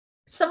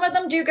Some of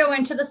them do go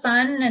into the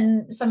sun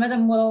and some of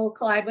them will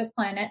collide with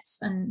planets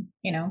and,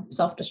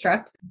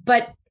 self-destruct.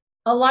 But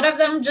a lot of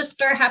them just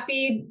are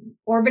happy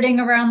orbiting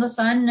around the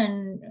sun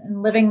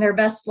and living their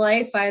best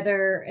life,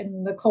 either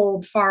in the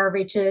cold, far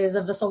reaches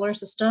of the solar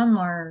system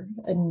or,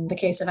 in the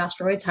case of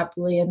asteroids,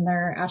 happily in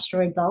their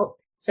asteroid belt,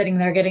 sitting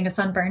there getting a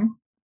sunburn.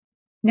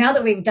 Now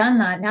that we've done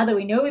that, now that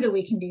we know that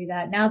we can do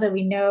that, now that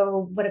we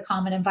know what a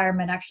common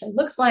environment actually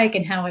looks like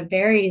and how it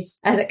varies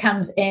as it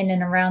comes in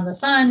and around the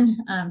sun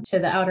to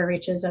the outer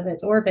reaches of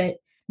its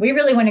orbit, we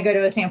really want to go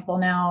to a sample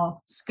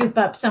now, scoop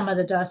up some of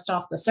the dust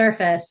off the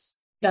surface,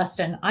 dust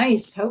and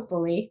ice,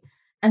 hopefully,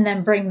 and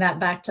then bring that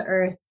back to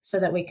Earth so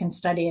that we can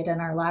study it in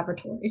our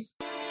laboratories.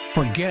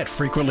 Forget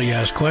frequently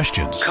asked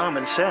questions,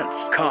 common sense,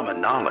 common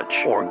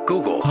knowledge, or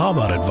Google. How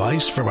about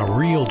advice from a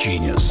real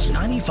genius?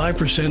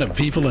 95% of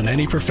people in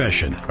any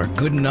profession are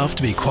good enough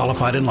to be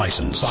qualified and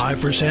licensed.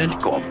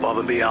 5% go above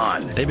and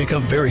beyond. They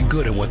become very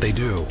good at what they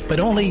do, but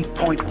only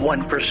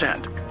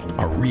 0.1%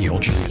 are real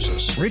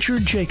geniuses.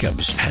 Richard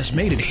Jacobs has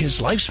made it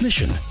his life's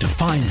mission to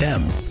find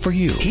them for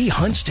you. He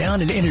hunts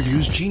down and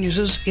interviews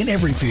geniuses in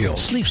every field: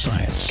 sleep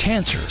science,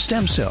 cancer,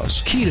 stem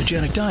cells,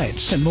 ketogenic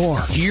diets, and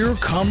more. Here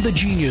come the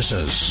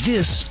geniuses.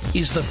 This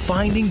is the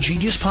Finding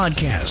Genius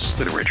Podcast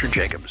with Richard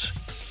Jacobs.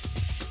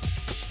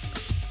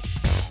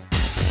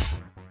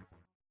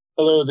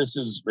 Hello, this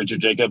is Richard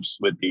Jacobs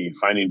with the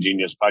Finding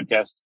Genius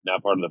Podcast, now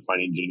part of the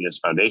Finding Genius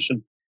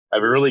Foundation. I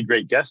have a really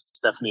great guest,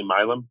 Stephanie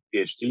Milam,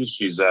 PhD.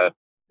 She's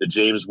the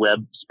James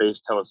Webb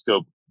Space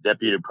Telescope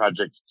Deputy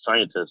Project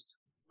Scientist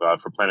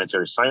for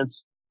Planetary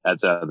Science at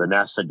the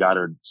NASA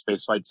Goddard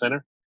Space Flight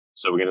Center.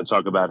 So we're going to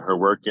talk about her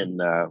work in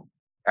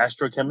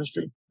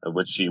astrochemistry, of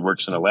which she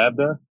works in a lab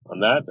there on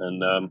that,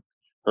 and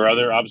her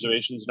other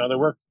observations and other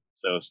work.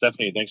 So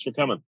Stephanie, thanks for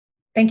coming.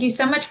 Thank you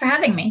so much for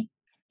having me.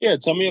 Yeah,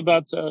 tell me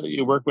about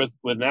your work with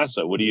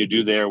NASA. What do you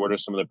do there? What are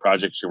some of the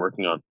projects you're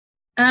working on?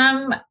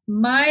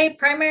 My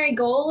primary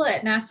goal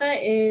at NASA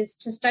is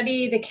to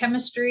study the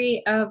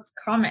chemistry of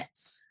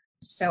comets.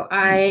 So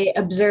I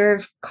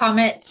observe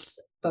comets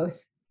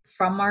both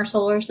from our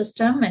solar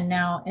system and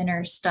now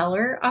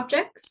interstellar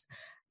objects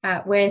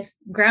with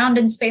ground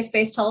and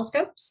space-based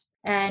telescopes.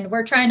 And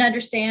we're trying to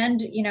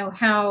understand,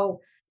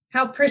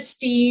 how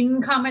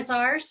pristine comets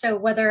are. So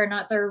whether or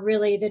not they're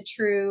really the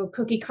true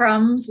cookie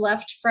crumbs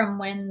left from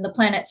when the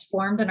planets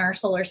formed in our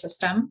solar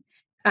system.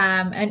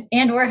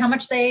 And or how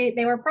much they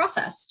were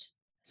processed.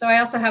 So I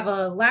also have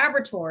a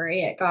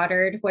laboratory at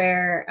Goddard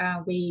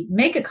where we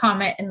make a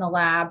comet in the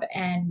lab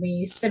and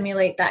we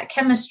simulate that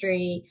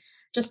chemistry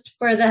just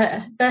for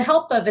the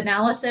help of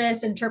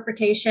analysis,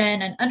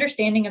 interpretation, and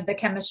understanding of the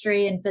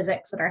chemistry and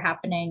physics that are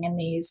happening in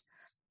these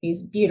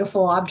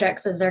beautiful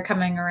objects as they're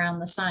coming around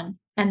the sun.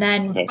 And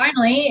then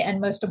finally,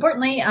 and most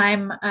importantly,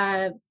 I'm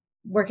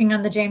working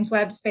on the James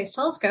Webb Space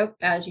Telescope,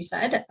 as you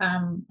said,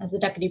 as the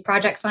Deputy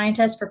Project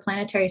Scientist for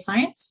Planetary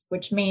Science,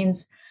 which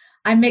means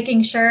I'm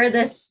making sure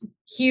this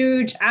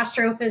huge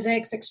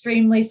astrophysics,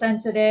 extremely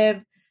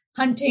sensitive,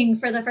 hunting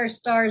for the first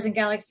stars and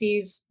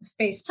galaxies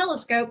space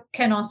telescope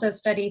can also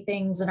study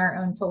things in our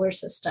own solar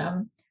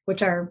system,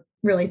 which are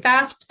really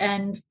fast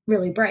and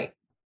really bright.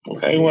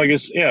 Okay, well, I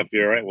guess, if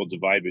you're all right, we'll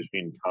divide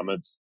between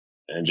comets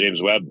and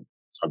James Webb.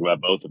 Talk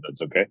about both if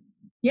that's okay.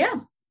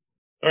 Yeah.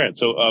 All right.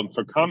 So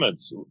for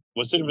comets,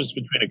 what's the difference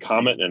between a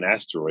comet and an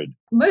asteroid?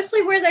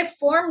 Mostly where they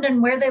formed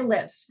and where they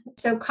live.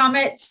 So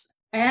comets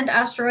and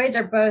asteroids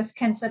are both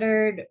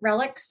considered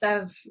relics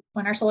of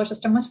when our solar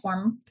system was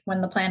formed,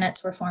 when the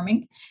planets were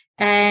forming.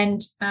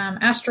 And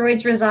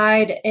asteroids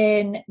reside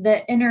in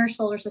the inner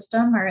solar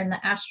system or in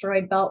the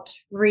asteroid belt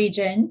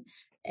region.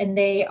 And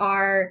they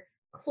are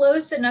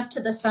close enough to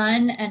the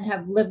sun and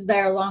have lived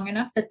there long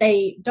enough that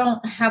they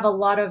don't have a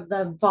lot of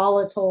the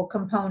volatile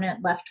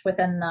component left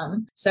within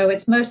them. So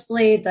it's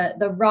mostly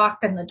the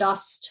rock and the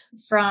dust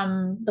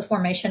from the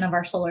formation of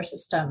our solar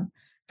system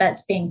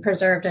that's being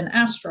preserved in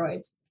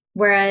asteroids.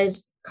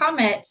 Whereas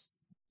comets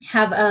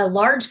have a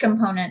large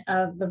component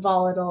of the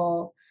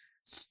volatile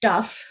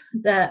stuff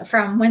that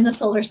from when the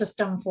solar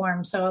system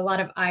formed. So a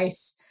lot of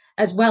ice,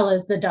 as well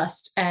as the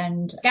dust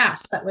and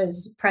gas that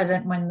was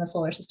present when the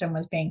solar system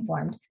was being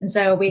formed. And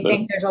so we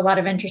think there's a lot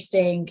of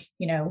interesting,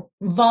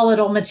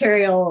 volatile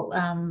material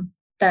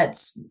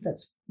that's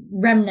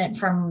remnant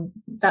from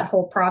that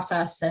whole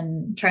process,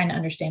 and trying to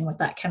understand what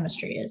that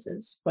chemistry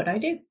is what I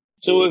do.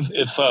 So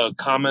if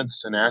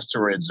comets and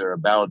asteroids are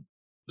about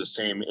the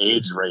same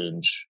age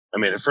range, I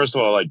mean, first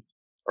of all,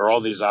 are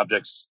all these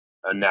objects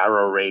a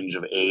narrow range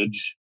of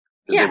age?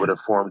 They would have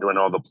formed when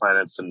all the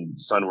planets and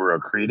sun were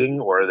accreting,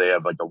 or they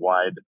have a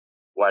wide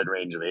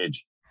range of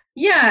age?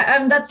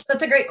 Yeah, that's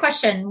a great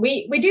question.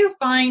 We do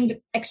find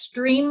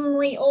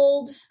extremely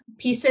old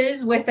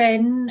pieces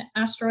within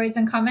asteroids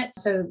and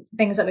comets. So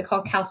things that we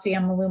call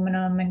calcium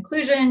aluminum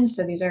inclusions.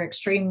 So these are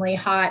extremely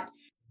hot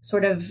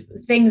sort of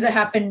things that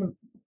happened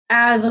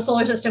as the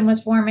solar system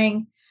was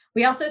forming.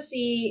 We also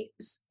see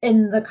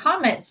in the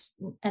comets,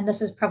 and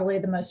this is probably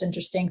the most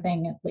interesting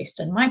thing, at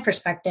least in my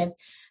perspective,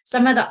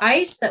 some of the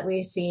ice that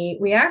we see,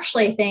 we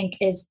actually think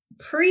is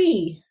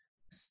pre-solar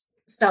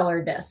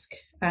stellar disk.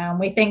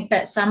 We think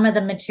that some of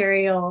the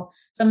material,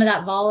 some of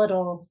that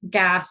volatile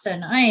gas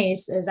and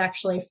ice is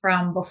actually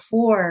from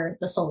before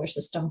the solar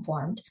system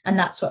formed. And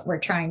that's what we're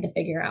trying to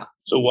figure out.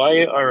 So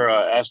why are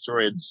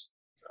asteroids,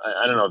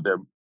 I don't know if they're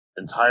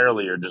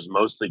entirely or just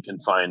mostly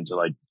confined to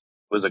like,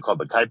 what's it called?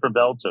 The Kuiper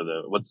belt, or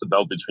what's the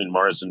belt between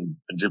Mars and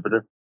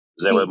Jupiter?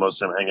 Is that where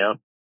most of them hang out?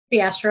 The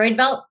asteroid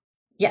belt?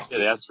 Yes. Yeah,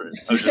 the asteroid.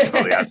 I was just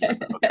called the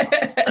asteroid.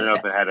 Okay. I don't know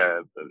if it had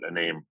a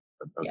name.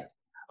 But okay. Yeah.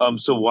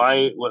 So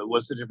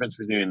what's the difference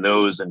between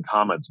those and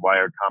comets? Why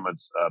are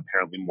comets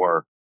apparently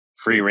more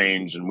free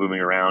range and moving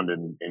around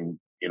in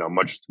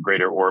much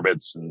greater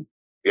orbits, and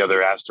the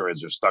other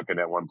asteroids are stuck in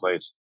that one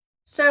place?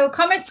 So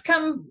comets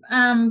come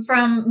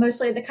from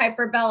mostly the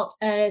Kuiper belt,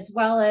 as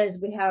well as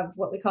we have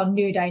what we call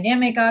new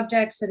dynamic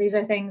objects. So these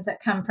are things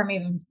that come from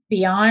even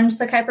beyond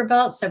the Kuiper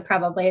belt. So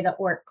probably the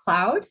Oort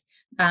cloud.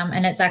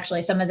 And it's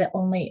actually some of the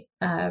only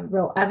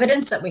real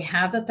evidence that we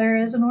have that there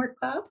is an Oort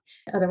cloud.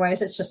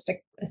 Otherwise, it's just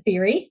a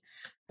theory.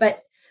 But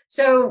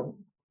so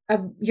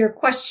your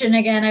question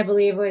again, I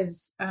believe,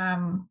 was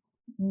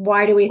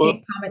why do we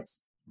think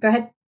comets? Go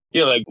ahead.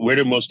 Yeah, like where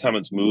do most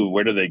comets move?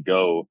 Where do they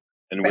go?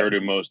 And where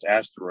do most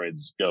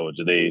asteroids go?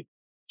 Do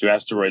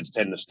asteroids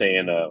tend to stay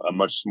in a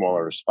much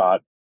smaller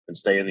spot and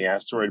stay in the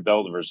asteroid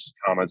belt versus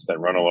comets that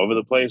run all over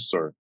the place?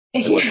 Or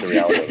what's the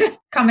reality?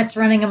 Comets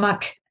running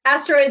amok.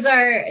 Asteroids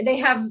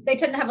they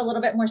tend to have a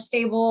little bit more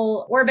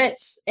stable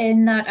orbits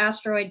in that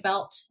asteroid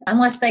belt,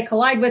 unless they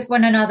collide with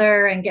one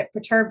another and get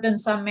perturbed in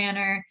some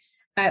manner.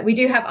 We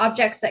do have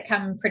objects that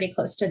come pretty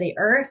close to the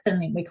Earth,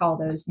 and we call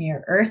those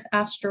near Earth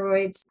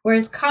asteroids.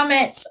 Whereas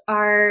comets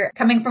are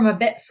coming from a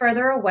bit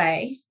further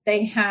away.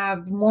 They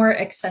have more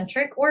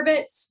eccentric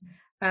orbits.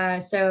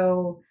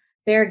 So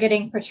they're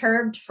getting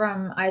perturbed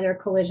from either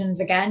collisions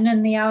again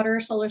in the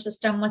outer solar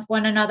system with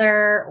one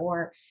another,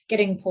 or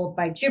getting pulled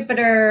by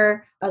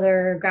Jupiter,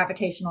 other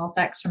gravitational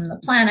effects from the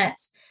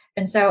planets.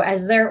 And so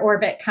as their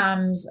orbit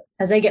comes,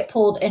 as they get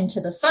pulled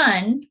into the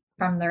sun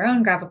from their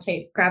own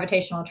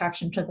gravitational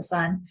attraction to the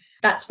sun,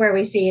 that's where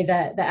we see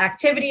the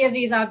activity of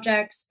these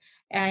objects.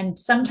 And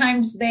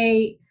sometimes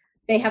they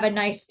have a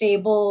nice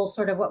stable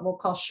sort of what we'll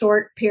call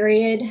short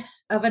period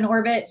of an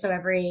orbit. So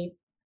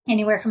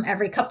anywhere from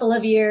every couple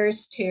of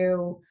years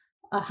to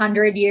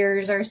 100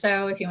 years or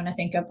so, if you want to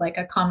think of like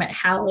a Comet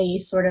Halley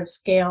sort of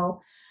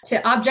scale,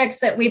 to objects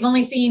that we've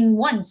only seen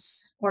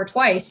once or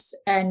twice,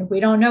 and we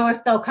don't know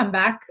if they'll come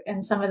back.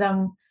 And some of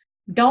them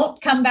don't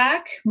come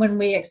back when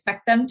we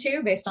expect them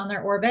to, based on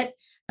their orbit.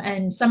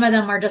 And some of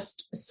them are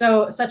just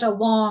such a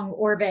long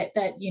orbit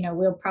that,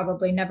 we'll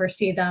probably never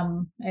see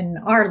them in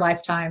our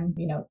lifetime,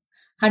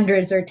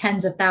 hundreds or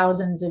tens of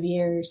thousands of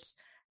years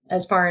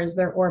as far as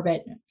their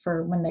orbit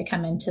for when they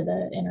come into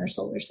the inner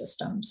solar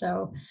system.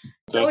 So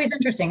it's always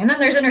interesting. And then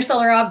there's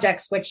interstellar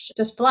objects, which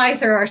just fly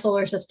through our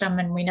solar system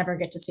and we never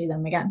get to see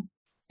them again.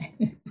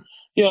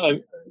 Yeah.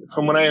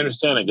 From what I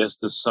understand, I guess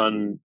the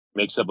sun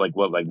makes up like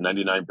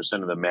 99%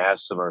 of the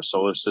mass of our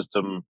solar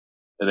system.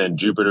 And then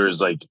Jupiter is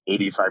like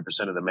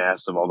 85% of the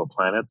mass of all the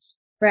planets.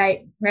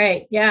 Right.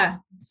 Yeah.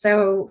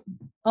 So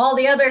all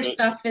the other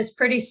stuff is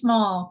pretty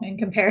small in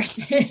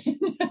comparison.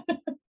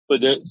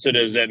 So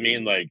does that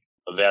mean like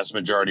a vast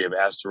majority of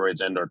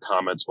asteroids and or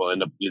comets will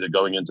end up either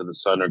going into the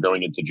sun or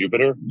going into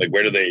Jupiter? Like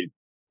what are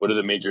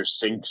the major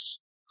sinks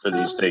for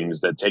these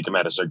things that take them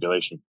out of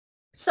circulation?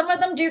 Some of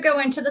them do go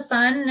into the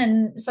sun,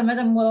 and some of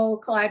them will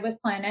collide with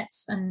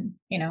planets and,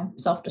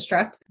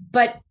 self-destruct.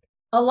 But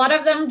a lot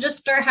of them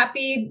just are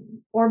happy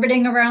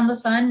orbiting around the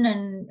sun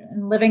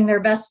and living their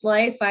best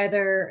life,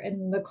 either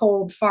in the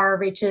cold, far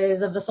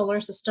reaches of the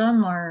solar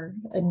system, or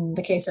in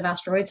the case of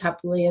asteroids,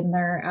 happily in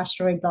their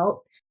asteroid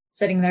belt,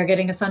 sitting there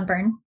getting a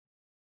sunburn.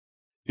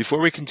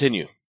 Before we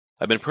continue,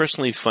 I've been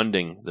personally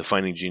funding the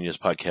Finding Genius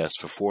podcast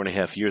for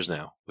 4.5 years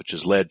now, which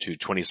has led to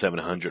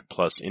 2,700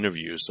 plus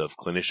interviews of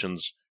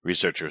clinicians,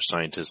 researchers,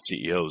 scientists,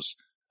 CEOs,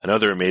 and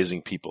other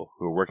amazing people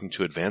who are working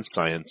to advance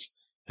science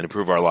and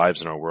improve our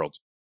lives and our world.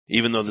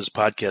 Even though this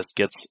podcast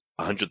gets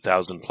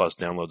 100,000 plus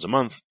downloads a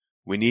month,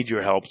 we need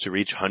your help to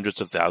reach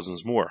hundreds of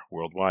thousands more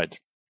worldwide.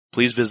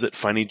 Please visit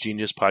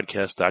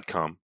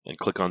findinggeniuspodcast.com and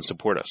click on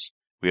Support Us.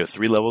 We have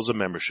 3 levels of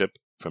membership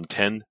from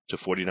 $10 to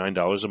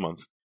 $49 a month,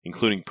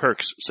 including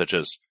perks such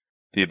as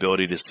the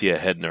ability to see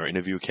ahead in our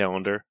interview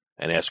calendar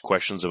and ask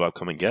questions of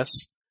upcoming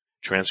guests,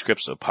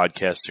 transcripts of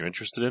podcasts you're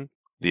interested in,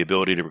 the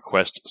ability to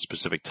request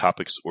specific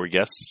topics or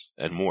guests,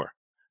 and more.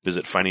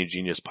 Visit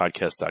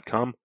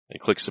findinggeniuspodcast.com and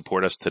click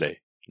Support Us today.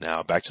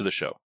 Now back to the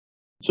show.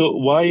 So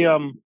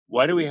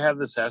why do we have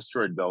this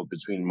asteroid belt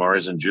between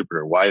Mars and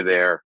Jupiter? Why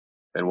there,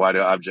 and why do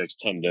objects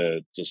tend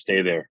to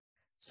stay there?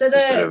 So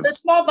the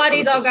small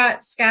bodies all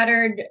got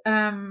scattered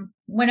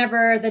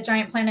whenever the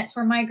giant planets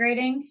were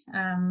migrating,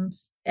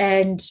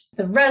 and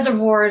the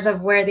reservoirs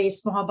of where these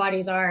small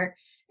bodies are.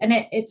 And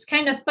it's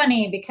kind of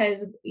funny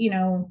because,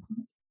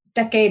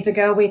 decades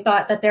ago, we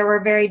thought that there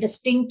were very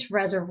distinct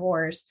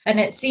reservoirs. And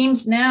it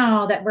seems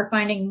now that we're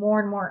finding more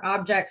and more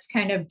objects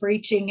kind of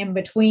breaching in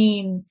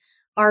between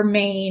our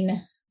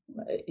main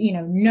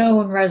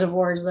known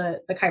reservoirs,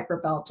 the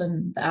Kuiper belt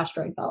and the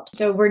asteroid belt.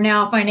 So we're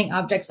now finding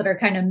objects that are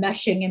kind of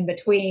meshing in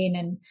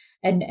between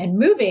and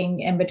moving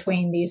in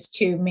between these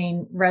two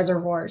main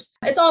reservoirs.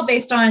 It's all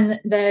based on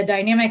the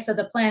dynamics of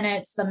the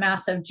planets, the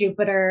mass of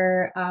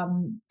Jupiter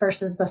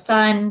versus the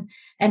sun,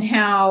 and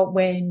how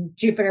when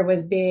Jupiter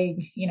was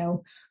big,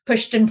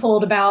 pushed and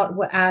pulled about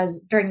as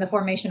during the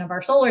formation of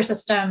our solar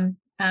system,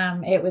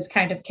 it was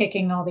kind of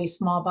kicking all these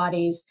small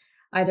bodies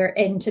either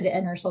into the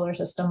inner solar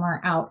system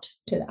or out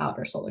to the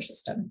outer solar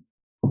system.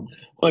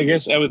 Well, I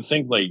guess I would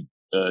think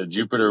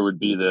Jupiter would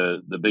be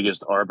the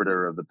biggest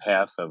arbiter of the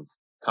path of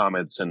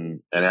comets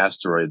and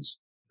asteroids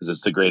because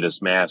it's the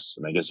greatest mass,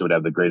 and I guess it would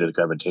have the greatest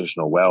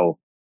gravitational well.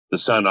 The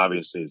sun,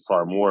 obviously,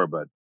 far more,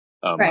 but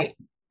right.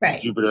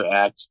 Does Jupiter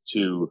act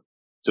to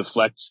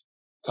deflect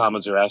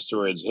comets or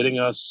asteroids hitting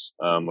us?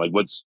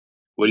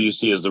 What do you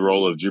see as the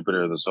role of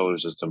Jupiter in the solar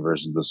system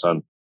versus the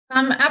sun?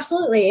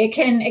 Absolutely. It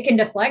can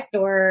deflect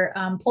or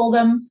pull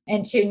them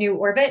into new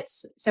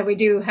orbits. So we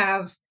do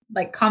have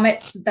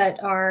comets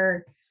that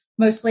are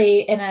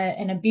mostly in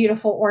a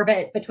beautiful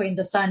orbit between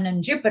the sun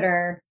and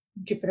Jupiter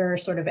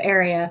sort of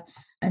area.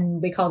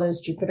 And we call those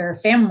Jupiter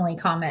family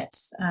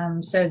comets.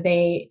 So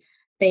they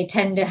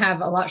tend to have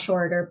a lot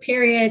shorter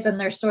periods, and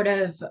they're sort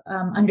of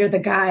under the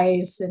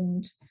guise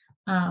and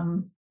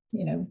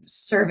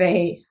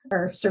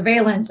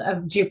surveillance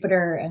of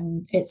Jupiter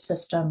and its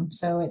system.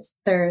 So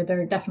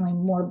they're definitely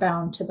more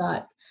bound to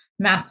that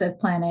massive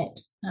planet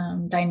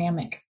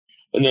dynamic.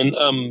 And then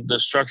the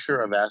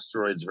structure of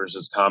asteroids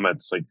versus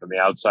comets, from the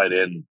outside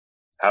in,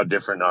 how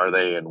different are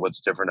they, and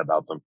what's different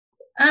about them?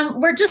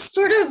 We're just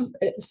sort of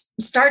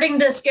starting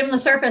to skim the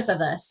surface of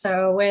this.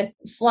 So with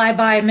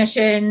flyby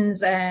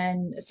missions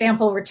and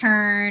sample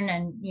return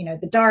and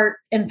the DART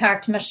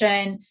impact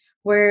mission,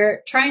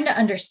 we're trying to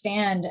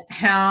understand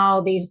how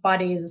these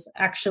bodies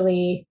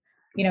actually,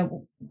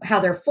 how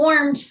they're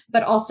formed,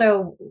 but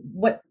also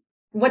what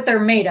they're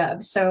made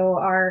of. So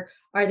are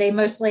they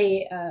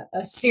mostly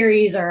a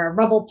series or a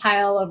rubble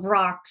pile of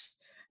rocks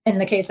in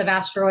the case of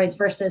asteroids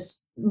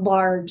versus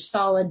large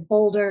solid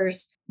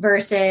boulders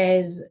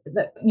versus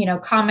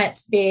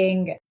comets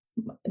being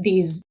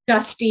these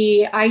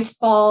dusty ice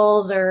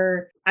balls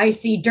or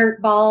icy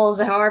dirt balls,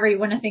 however you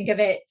want to think of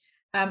it.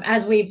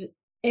 As we've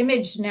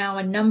imaged now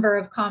a number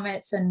of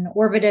comets and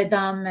orbited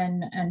them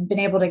and been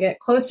able to get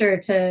closer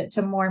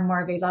to more and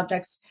more of these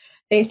objects,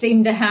 they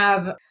seem to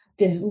have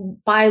these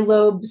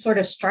bilobe sort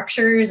of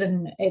structures,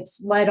 and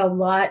it's led a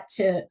lot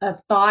of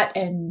thought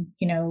and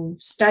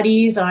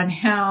studies on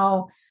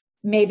how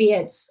maybe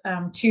it's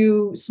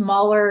two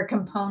smaller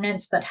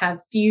components that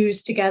have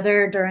fused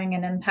together during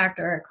an impact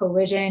or a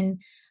collision.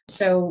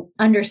 So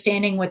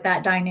understanding what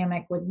that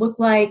dynamic would look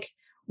like,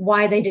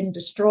 why they didn't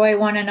destroy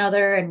one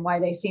another, and why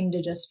they seem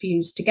to just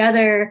fuse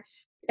together.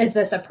 Is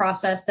this a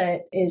process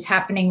that is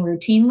happening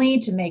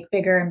routinely to make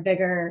bigger and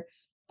bigger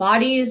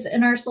bodies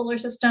in our solar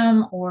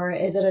system, or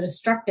is it a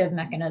destructive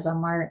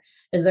mechanism, or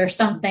is there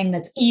something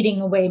that's eating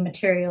away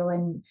material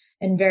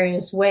in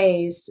various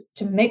ways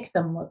to make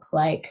them look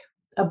like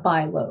a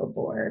bilobe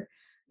or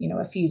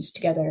a fused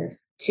together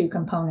two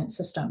component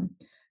system?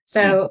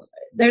 So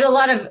there's a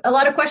lot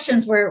of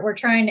questions we're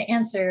trying to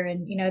answer,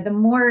 and the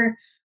more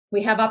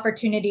we have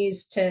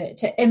opportunities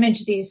to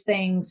image these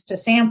things, to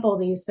sample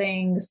these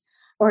things,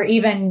 or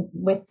even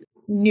with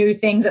new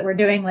things that we're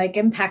doing, like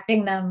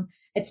impacting them,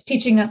 it's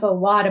teaching us a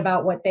lot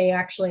about what they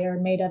actually are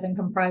made of and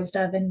comprised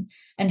of,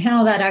 and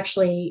how that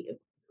actually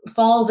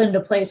falls into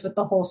place with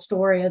the whole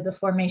story of the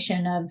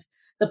formation of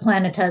the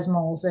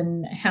planetesimals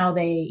and how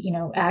they,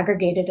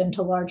 aggregated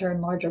into larger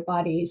and larger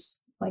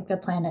bodies like the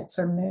planets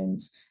or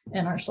moons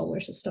in our solar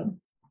system.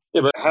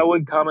 Yeah, but how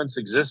would comets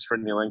exist for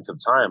any length of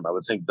time? I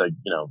would think that,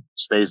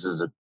 space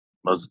is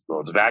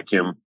it's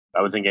vacuum.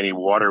 I would think any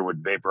water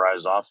would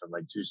vaporize off in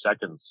 2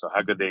 seconds. So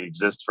how could they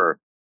exist for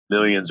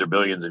millions or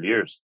billions of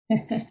years?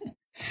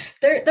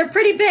 They're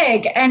pretty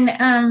big,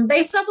 and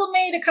they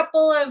sublimate a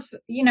couple of,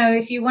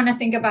 if you want to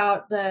think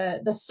about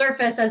the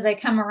surface as they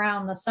come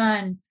around the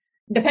sun,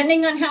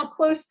 depending on how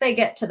close they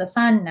get to the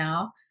sun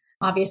now.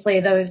 Obviously,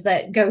 those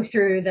that go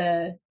through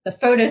the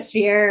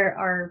photosphere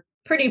are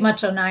pretty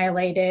much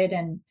annihilated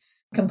and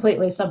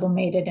completely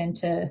sublimated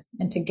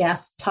into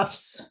gas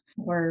tufts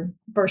or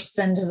bursts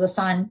into the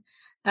sun.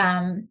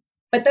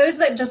 But those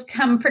that just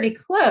come pretty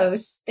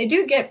close, they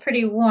do get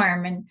pretty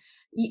warm. And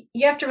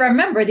you have to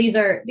remember, these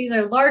are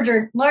large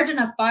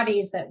enough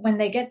bodies that when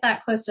they get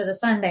that close to the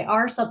sun, they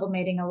are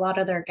sublimating a lot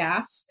of their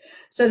gas.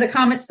 So the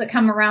comets that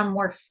come around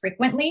more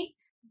frequently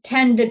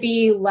tend to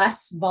be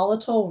less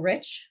volatile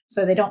rich.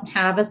 So they don't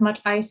have as much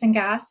ice and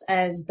gas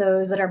as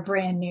those that are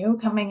brand new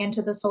coming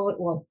into the solar.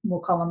 Well, we'll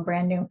call them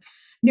brand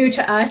new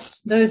to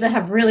us. Those that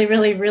have really,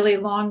 really, really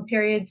long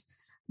periods,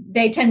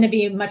 they tend to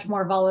be much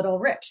more volatile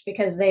rich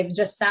because they've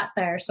just sat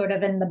there sort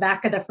of in the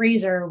back of the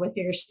freezer with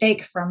your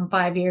steak from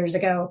 5 years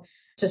ago,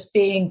 just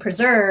being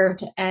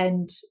preserved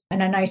and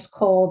in a nice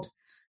cold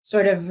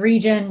sort of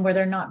region where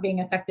they're not being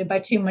affected by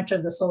too much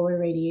of the solar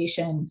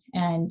radiation.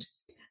 And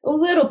a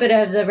little bit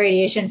of the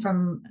radiation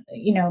from,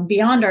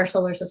 beyond our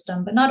solar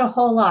system, but not a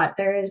whole lot.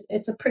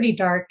 It's a pretty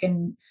dark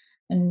and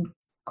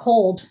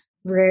cold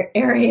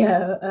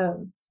area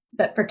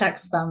that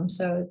protects them.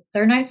 So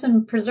they're nice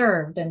and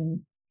preserved.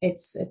 And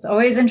it's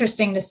always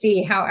interesting to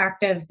see how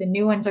active the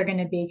new ones are going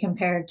to be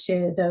compared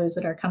to those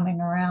that are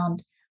coming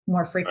around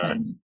more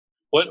frequently.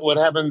 What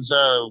happens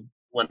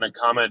when a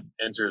comet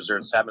enters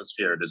Earth's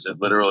atmosphere? Does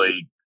it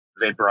literally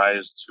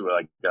vaporize to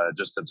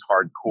just its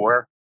hard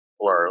core?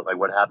 Or like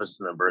what happens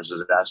to them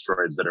versus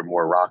asteroids that are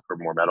more rock or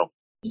more metal?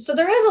 So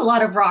there is a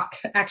lot of rock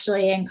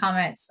actually in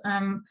comets.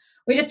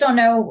 We just don't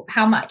know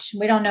how much.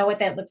 We don't know what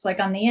that looks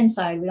like on the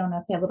inside. We don't know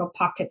if they have little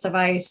pockets of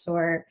ice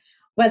or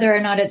whether or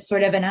not it's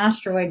sort of an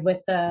asteroid with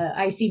the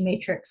icy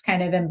matrix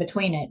kind of in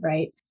between it,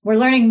 right? We're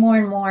learning more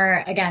and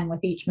more, again,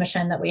 with each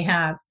mission that we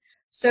have.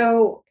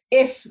 So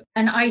if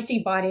an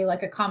icy body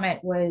like a comet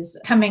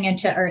was coming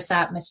into Earth's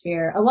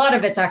atmosphere, a lot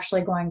of it's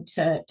actually going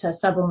to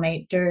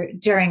sublimate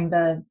during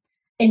the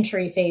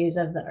entry phase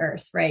of the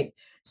Earth, right?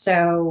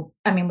 So,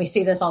 I mean, we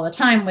see this all the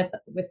time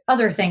with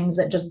other things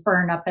that just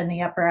burn up in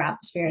the upper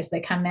atmosphere as they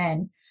come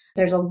in.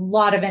 There's a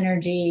lot of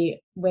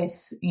energy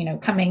with,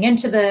 coming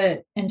into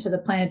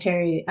the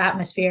planetary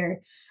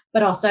atmosphere,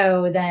 but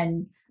also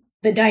then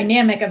the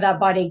dynamic of that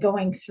body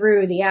going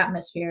through the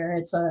atmosphere.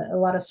 It's a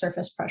lot of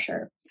surface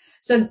pressure.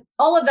 So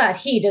all of that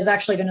heat is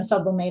actually going to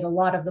sublimate a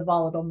lot of the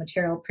volatile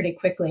material pretty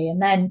quickly.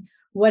 And then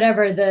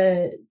whatever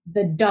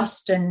the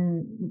dust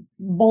and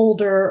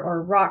boulder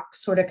or rock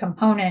sort of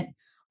component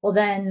will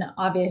then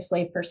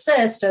obviously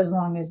persist as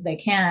long as they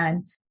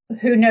can.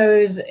 Who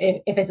knows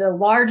if it's a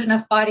large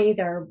enough body,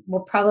 there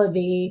will probably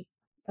be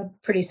a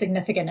pretty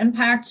significant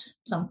impact,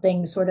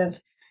 something sort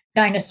of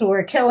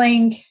dinosaur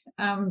killing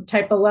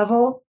type of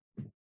level.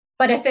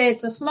 But if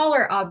it's a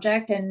smaller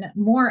object and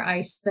more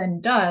ice than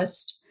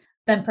dust,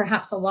 then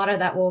perhaps a lot of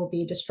that will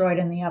be destroyed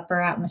in the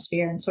upper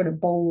atmosphere and sort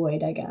of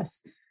boloid, I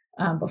guess,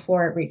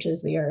 before it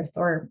reaches the Earth,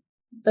 or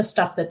the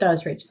stuff that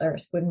does reach the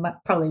Earth would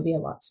probably be a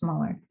lot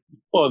smaller.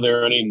 Well, are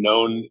there any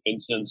known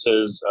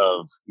instances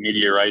of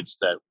meteorites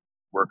that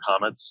were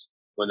comets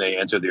when they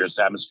entered the Earth's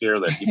atmosphere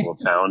that people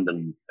have found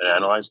and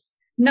analyzed?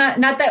 Not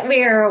that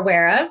we are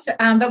aware of,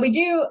 but we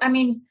do. I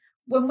mean,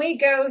 when we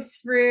go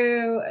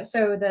through,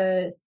 so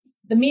the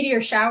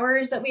meteor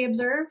showers that we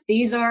observe,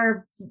 these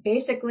are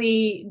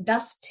basically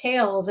dust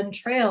tails and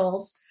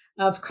trails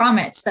of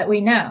comets that we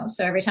know.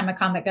 So every time a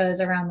comet goes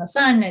around the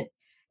sun,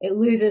 it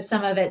loses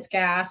some of its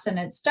gas and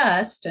its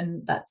dust,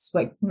 and that's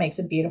what makes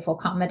a beautiful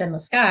comet in the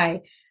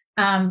sky.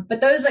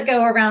 But those that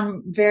go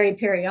around very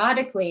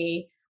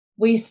periodically,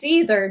 we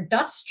see their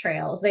dust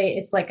trails.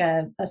 It's like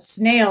a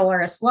snail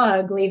or a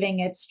slug leaving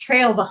its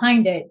trail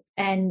behind it.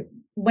 And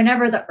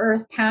whenever the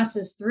Earth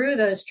passes through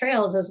those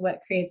trails is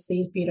what creates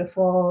these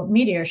beautiful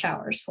meteor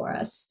showers for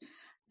us.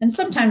 And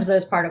sometimes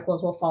those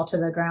particles will fall to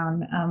the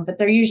ground, but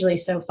they're usually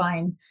so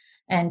fine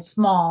and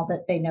small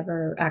that they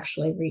never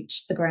actually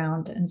reach the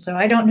ground. And so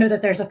I don't know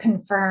that there's a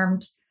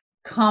confirmed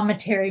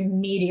cometary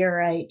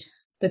meteorite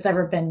that's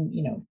ever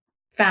been,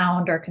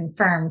 found or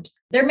confirmed.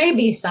 There may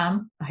be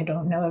some. I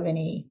don't know of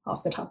any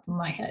off the top of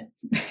my head.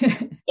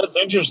 That's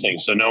interesting.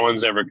 So no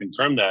one's ever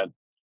confirmed that.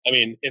 I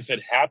mean, if it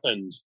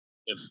happened,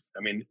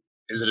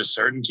 is it a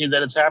certainty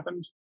that it's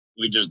happened?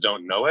 We just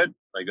don't know it.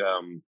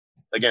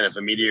 Again, if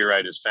a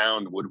meteorite is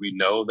found, would we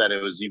know that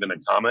it was even a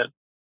comet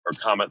or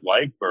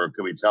comet-like, or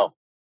could we tell?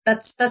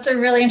 That's a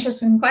really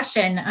interesting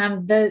question.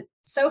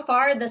 So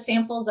far, the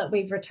samples that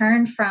we've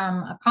returned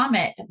from a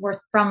comet were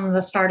from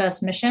the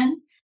Stardust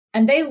mission,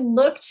 and they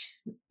looked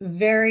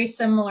very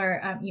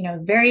similar,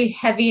 very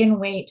heavy in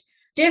weight.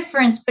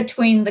 Difference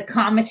between the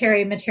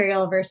cometary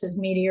material versus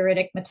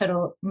meteoritic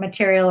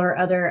material or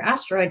other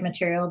asteroid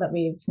material that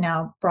we've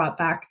now brought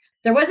back.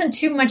 There wasn't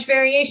too much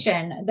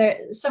variation.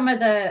 Some of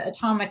the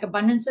atomic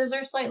abundances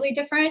are slightly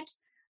different,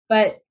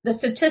 but the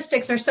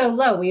statistics are so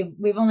low.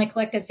 We've only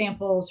collected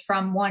samples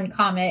from one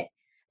comet.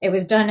 It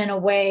was done in a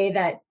way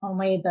that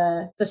only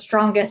the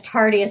strongest,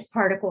 hardiest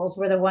particles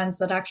were the ones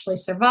that actually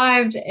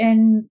survived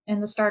in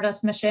the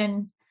Stardust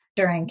mission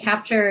during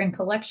capture and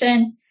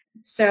collection.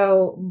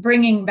 So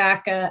bringing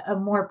back a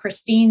more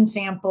pristine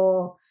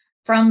sample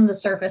from the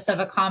surface of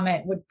a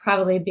comet would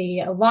probably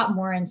be a lot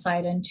more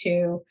insight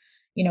into,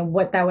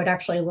 what that would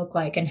actually look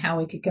like and how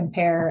we could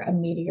compare a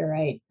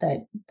meteorite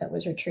that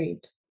was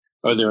retrieved.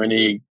 Are there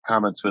any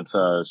comets with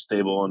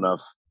stable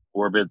enough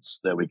orbits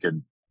that we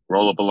could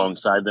roll up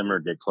alongside them or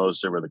get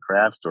closer with a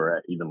craft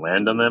or even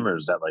land on them? Or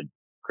is that like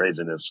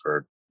craziness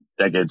for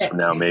decades from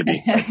now,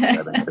 maybe?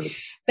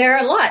 There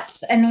are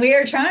lots, and we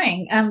are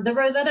trying. The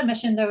Rosetta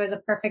mission, though, is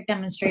a perfect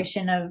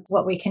demonstration of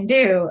what we can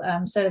do.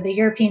 So the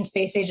European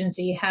Space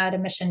Agency had a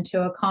mission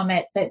to a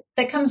comet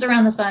that comes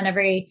around the sun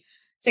every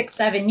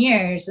 6-7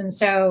 years. And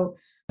so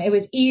it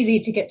was easy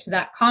to get to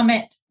that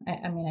comet.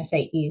 I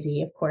say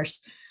easy, of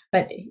course,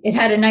 but it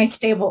had a nice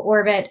stable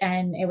orbit,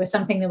 and it was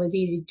something that was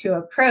easy to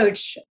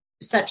approach,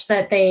 such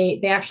that they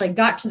actually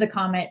got to the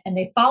comet and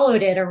they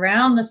followed it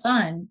around the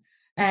sun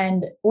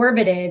and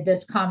orbited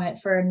this comet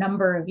for a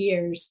number of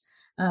years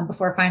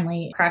before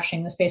finally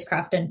crashing the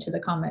spacecraft into the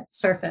comet's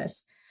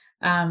surface.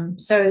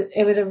 So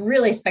it was a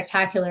really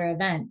spectacular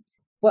event.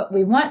 What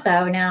we want,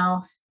 though,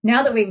 now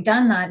that we've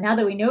done that, now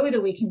that we know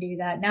that we can do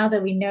that, now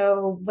that we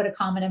know what a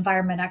comet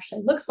environment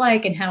actually looks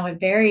like and how it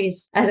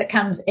varies as it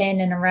comes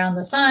in and around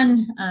the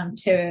sun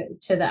to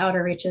the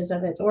outer reaches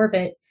of its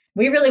orbit,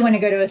 we really want to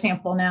go to a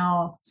sample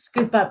now,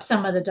 scoop up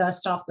some of the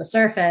dust off the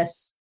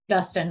surface,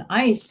 dust and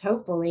ice,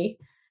 hopefully,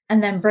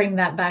 and then bring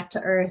that back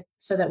to Earth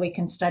so that we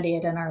can study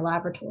it in our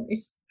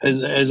laboratories.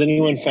 Has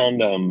anyone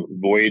found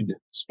void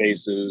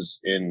spaces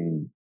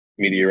in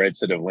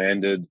meteorites that have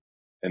landed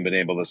and been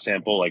able to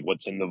sample like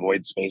what's in the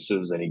void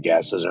spaces, any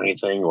gases or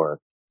anything, or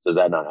does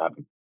that not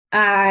happen?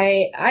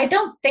 I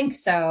don't think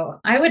so.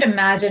 I would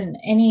imagine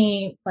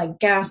any like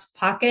gas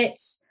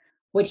pockets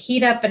would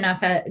heat up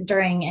enough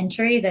during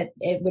entry that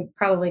it would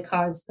probably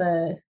cause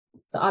the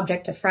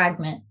object to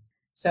fragment.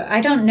 So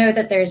I don't know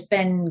that there's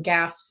been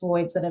gas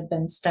voids that have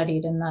been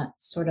studied in that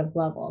sort of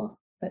level,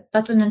 but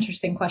that's an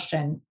interesting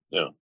question.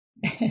 Yeah.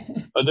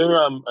 Are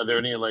there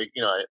any, like,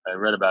 I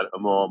read about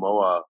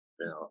Oumuamua,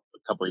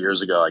 a couple of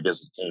years ago. I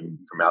guess it came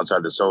from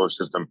outside the solar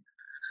system.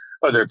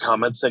 Are there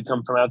comets that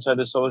come from outside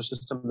the solar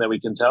system that we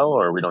can tell,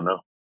 or we don't know?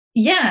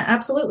 Yeah,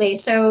 absolutely.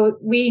 So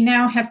we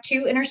now have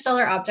 2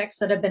 interstellar objects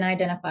that have been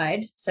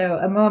identified. So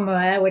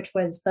Oumuamua, which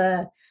was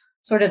the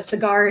sort of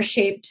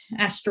cigar-shaped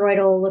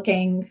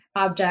asteroidal-looking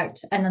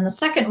object, and then the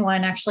second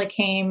one actually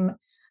came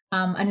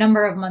a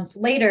number of months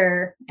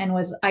later and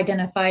was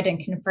identified and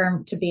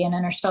confirmed to be an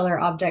interstellar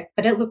object,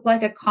 but it looked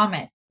like a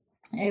comet.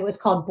 It was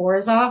called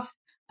Borisov,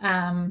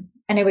 and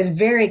it was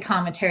very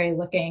cometary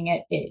looking.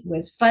 It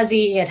was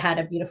fuzzy, it had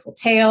a beautiful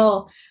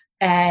tail,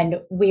 and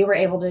we were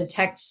able to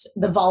detect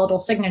the volatile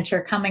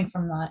signature coming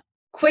from that.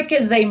 Quick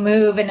as they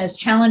move and as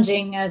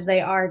challenging as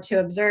they are to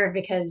observe,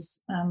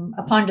 because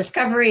upon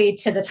discovery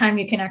to the time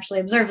you can actually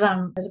observe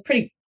them is a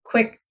pretty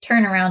quick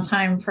turnaround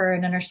time for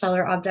an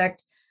interstellar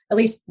object, at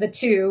least the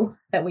 2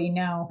 that we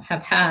now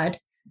have had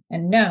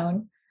and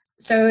known.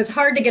 So it's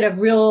hard to get a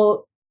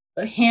real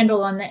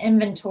handle on the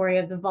inventory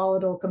of the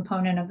volatile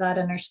component of that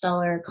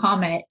interstellar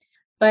comet,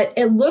 but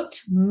it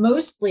looked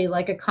mostly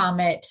like a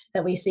comet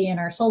that we see in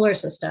our solar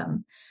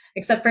system,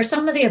 except for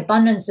some of the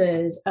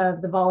abundances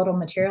of the volatile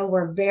material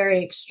were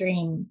very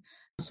extreme.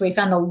 So we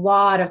found a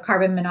lot of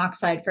carbon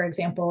monoxide, for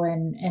example,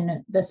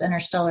 in this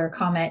interstellar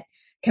comet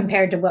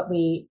compared to what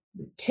we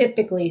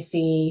typically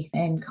see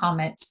in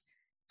comets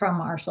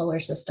from our solar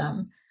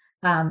system,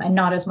 and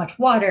not as much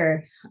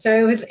water. So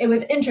it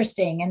was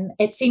interesting, and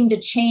it seemed to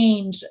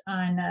change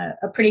on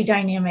a pretty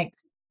dynamic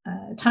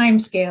time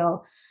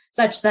scale,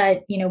 such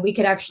that we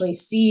could actually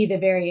see the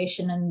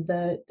variation in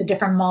the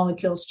different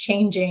molecules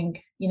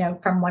changing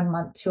from one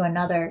month to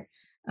another.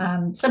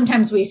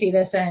 Sometimes we see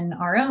this in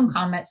our own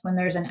comets when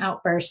there's an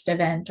outburst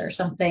event or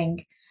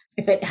something.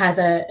 If it has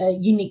a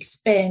unique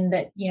spin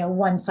that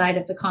one side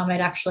of the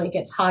comet actually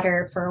gets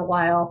hotter for a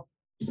while,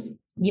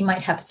 you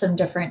might have some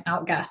different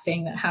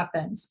outgassing that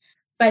happens.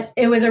 But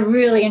it was a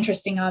really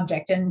interesting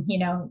object. And,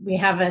 we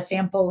have a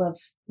sample of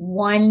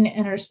 1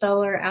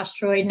 interstellar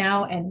asteroid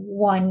now and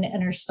 1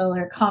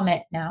 interstellar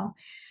comet now.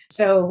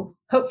 So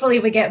hopefully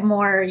we get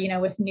more,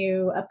 with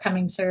new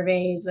upcoming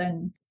surveys,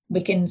 and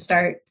we can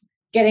start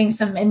getting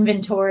some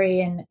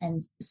inventory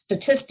and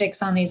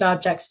statistics on these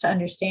objects to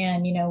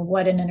understand,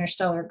 what an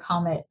interstellar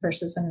comet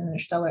versus an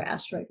interstellar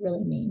asteroid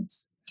really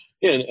means.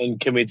 Yeah, and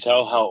can we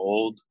tell how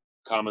old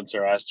comets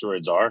or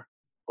asteroids are?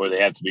 Or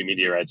they have to be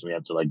meteorites and we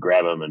have to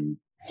grab them and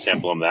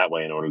sample them that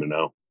way in order to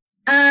know?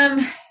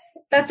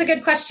 That's a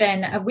good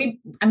question. We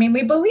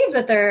believe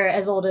that they're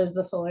as old as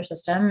the solar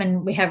system,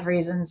 and we have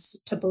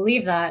reasons to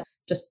believe that,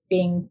 just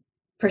being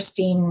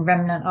pristine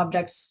remnant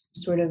objects,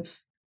 sort of,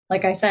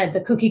 like I said,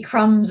 the cookie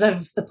crumbs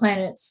of the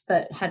planets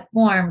that had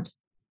formed.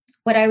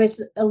 What I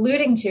was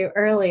alluding to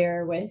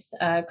earlier with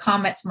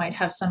comets might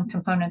have some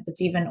component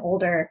that's even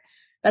older.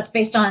 That's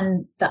based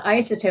on the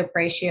isotope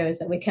ratios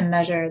that we can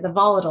measure, the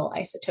volatile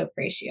isotope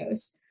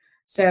ratios.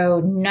 So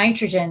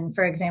nitrogen,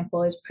 for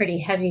example, is pretty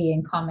heavy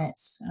in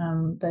comets.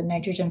 The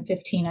nitrogen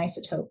 15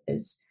 isotope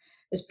is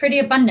pretty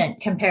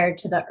abundant compared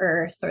to the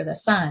Earth or the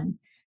sun.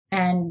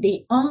 And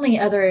the only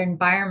other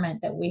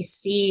environment that we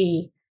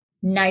see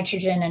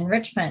nitrogen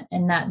enrichment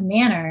in that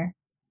manner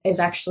is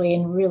actually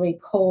in really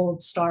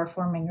cold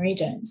star-forming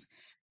regions,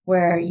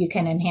 where you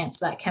can enhance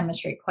that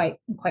chemistry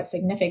quite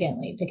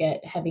significantly to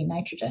get heavy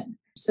nitrogen.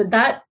 So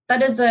that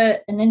is an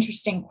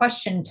interesting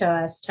question to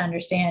us to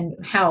understand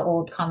how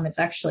old comets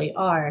actually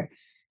are,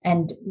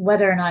 and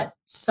whether or not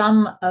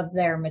some of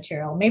their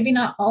material, maybe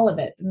not all of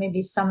it, but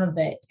maybe some of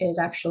it is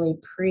actually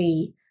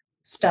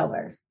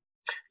pre-stellar.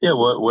 Yeah,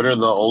 what are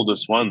the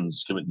oldest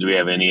ones? Do we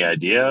have any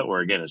idea,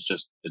 or again, it's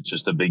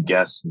just a big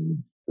guess?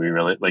 And we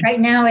really right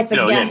now it's a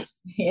guess.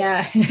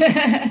 Yeah.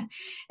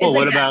 Well,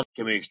 what about,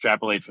 can we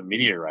extrapolate from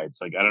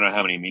meteorites? I don't know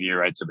how many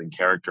meteorites have been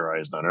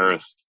characterized on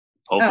Earth.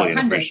 Hopefully an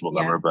appreciable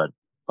number, but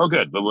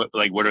good. But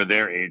what are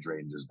their age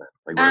ranges then?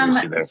 What do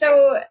we see there?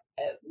 So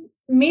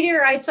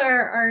meteorites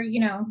are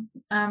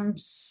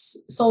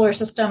solar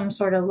system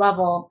sort of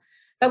level.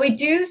 But we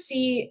do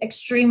see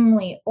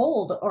extremely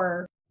old,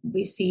 or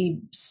we see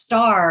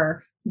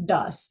star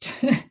dust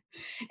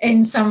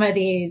in some of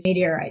these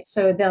meteorites.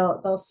 So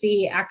they'll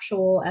see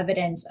actual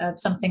evidence of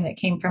something that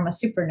came from a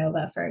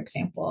supernova, for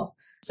example.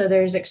 So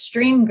there's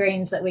extreme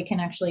grains that we can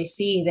actually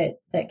see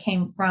that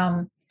came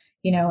from,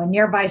 a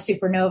nearby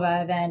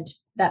supernova event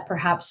that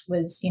perhaps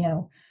was,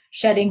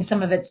 shedding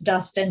some of its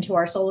dust into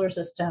our solar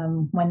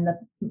system when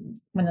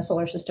the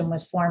solar system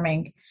was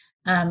forming.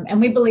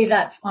 And we believe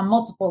that on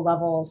multiple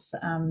levels,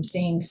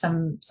 seeing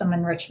some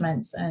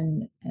enrichments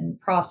and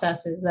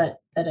processes that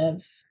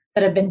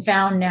have been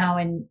found now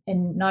in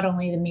not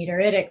only the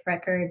meteoritic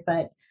record,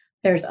 but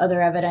there's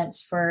other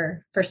evidence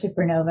for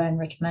supernova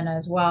enrichment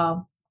as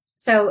well.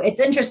 So it's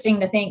interesting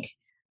to think,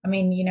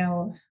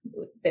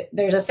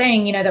 there's a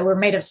saying, that we're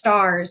made of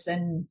stars,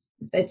 and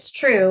it's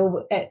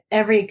true.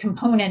 Every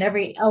component,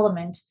 every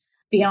element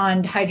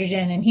beyond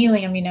hydrogen and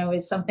helium,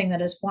 is something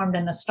that is formed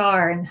in a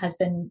star and has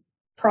been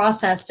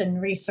processed and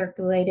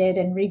recirculated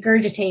and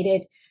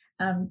regurgitated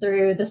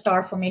through the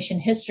star formation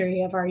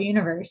history of our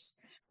universe.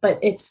 But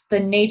it's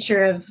the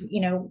nature of,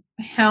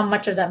 how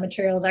much of that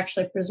material is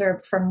actually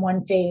preserved from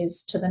one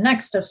phase to the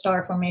next of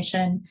star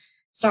formation,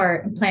 star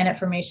and planet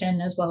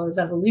formation, as well as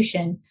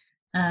evolution.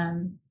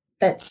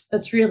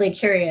 That's really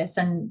curious.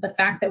 And the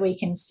fact that we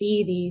can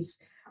see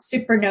these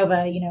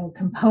supernova,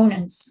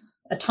 components,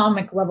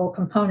 atomic level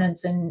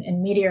components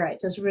in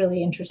meteorites is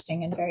really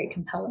interesting and very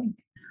compelling.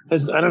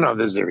 I don't know if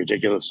this is a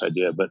ridiculous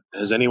idea, but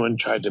has anyone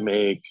tried to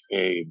make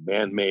a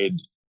man-made,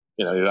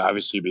 it would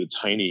obviously be a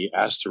tiny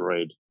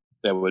asteroid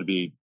that would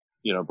be,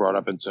 brought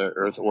up into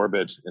Earth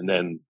orbit and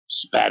then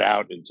spat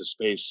out into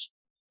space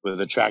with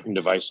a tracking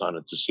device on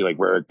it to see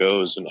where it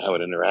goes and how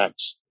it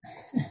interacts?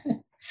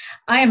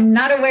 I am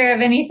not aware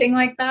of anything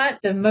like that.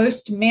 The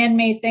most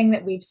man-made thing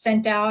that we've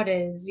sent out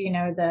is,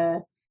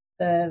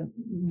 the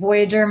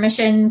Voyager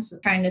missions,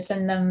 trying to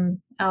send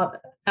them out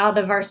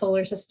of our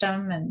solar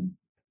system, and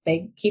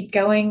they keep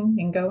going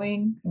and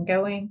going and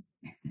going.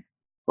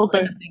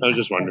 Okay. I was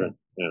just wondering.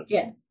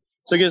 Yeah.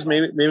 So I guess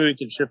maybe we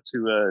can shift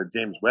to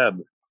James Webb,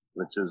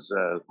 which is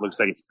looks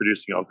like it's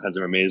producing all kinds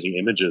of amazing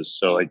images.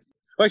 So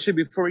actually,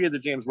 before we get to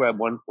James Webb,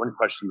 one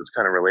question that's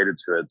kind of related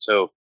to it.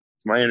 So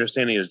my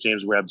understanding is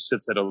James Webb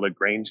sits at a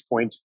Lagrange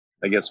point,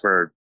 I guess,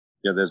 where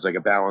there's a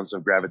balance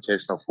of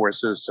gravitational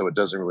forces, so it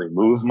doesn't really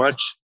move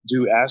much.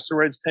 Do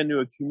asteroids tend to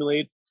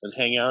accumulate and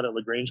hang out at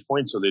Lagrange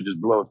points, so they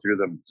just blow through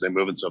them because they're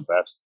moving so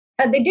fast?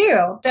 They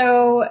do.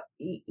 So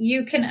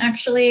you can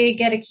actually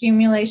get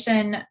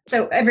accumulation.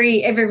 So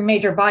every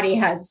major body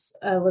has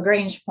a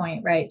Lagrange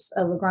point, right?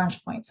 A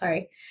Lagrange point,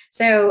 sorry.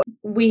 So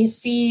we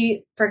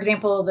see, for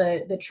example,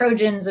 the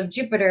Trojans of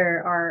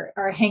Jupiter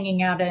are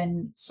hanging out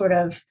in sort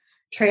of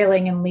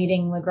trailing and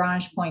leading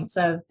Lagrange points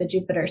of the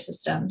Jupiter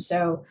system.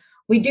 So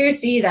we do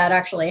see that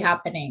actually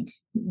happening.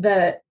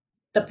 The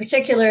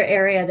particular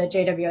area that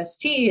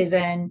JWST is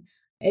in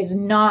is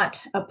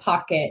not a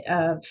pocket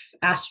of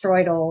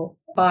asteroidal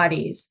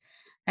bodies.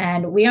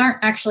 And we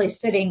aren't actually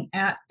sitting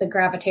at the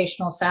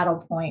gravitational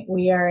saddle point.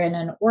 We are in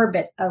an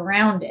orbit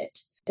around it.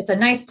 It's a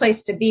nice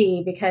place to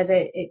be because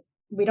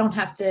we don't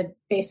have to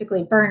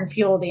basically burn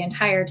fuel the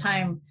entire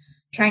time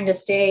trying to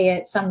stay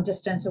at some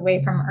distance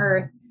away from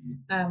Earth,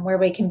 where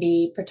we can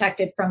be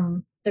protected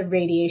from the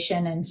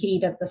radiation and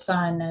heat of the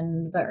sun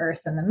and the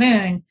Earth and the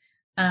moon.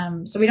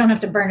 So we don't have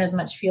to burn as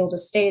much fuel to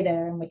stay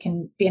there, and we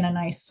can be in a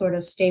nice sort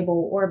of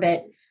stable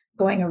orbit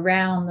going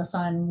around the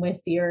sun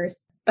with the Earth.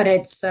 But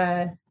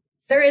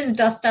there is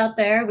dust out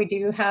there. We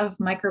do have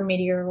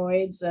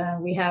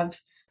micrometeoroids. We have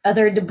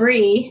other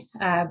debris,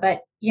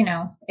 but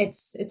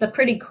it's a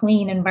pretty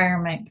clean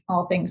environment,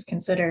 all things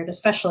considered,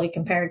 especially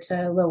compared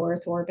to low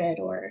Earth orbit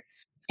or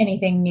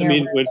anything near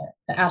where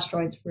the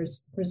asteroids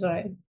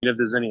reside. If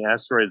there's any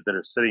asteroids that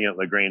are sitting at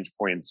Lagrange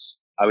points,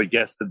 I would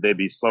guess that they'd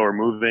be slower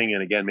moving,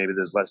 and again, maybe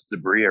there's less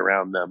debris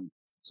around them.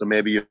 So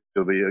maybe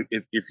you'll be,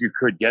 if you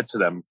could get to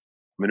them,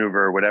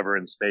 maneuver or whatever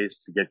in space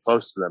to get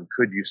close to them,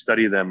 could you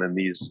study them in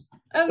these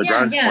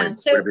Lagrange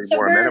points? Would it be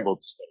more amenable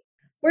to study?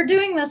 We're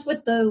doing this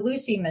with the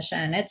Lucy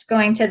mission. It's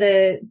going to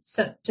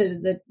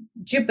the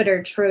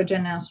Jupiter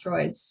Trojan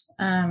asteroids,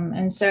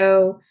 and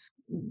so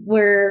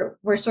we're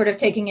sort of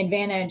taking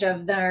advantage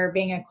of there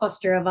being a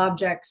cluster of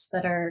objects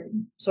that are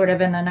sort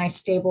of in a nice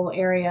stable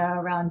area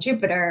around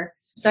Jupiter.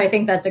 So I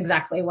think that's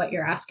exactly what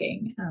you're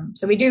asking.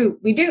 So we do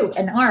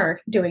and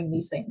are doing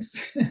these things.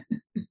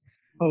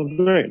 Oh,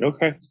 great.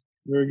 Okay.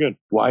 Very good.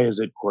 Why is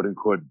it, quote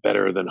unquote,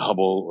 better than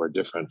Hubble or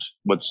different?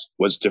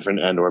 What's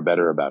different and or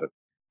better about it?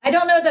 I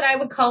don't know that I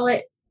would call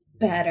it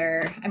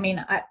better. I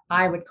mean,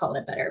 I would call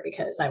it better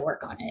because I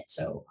work on it.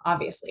 So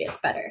obviously it's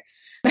better,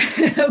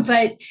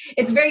 but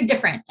it's very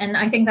different. And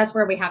I think that's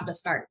where we have to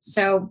start.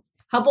 So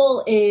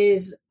Hubble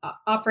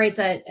operates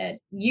at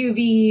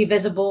UV,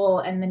 visible,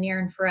 and the near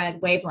infrared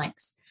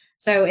wavelengths.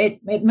 So it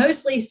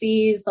mostly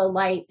sees the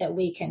light that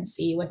we can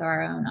see with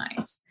our own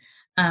eyes.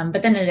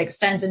 But then it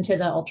extends into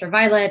the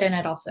ultraviolet, and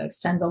it also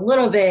extends a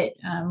little bit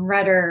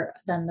redder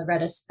than the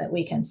reddest that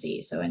we can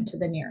see, so into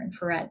the near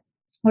infrared.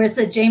 Whereas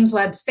the James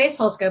Webb Space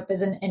Telescope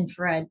is an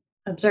infrared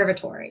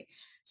Observatory.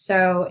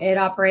 So it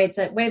operates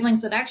at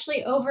wavelengths that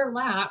actually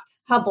overlap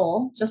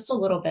Hubble just a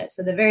little bit.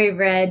 So the very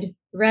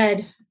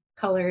red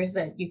colors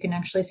that you can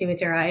actually see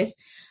with your eyes,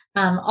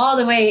 all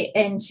the way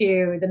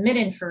into the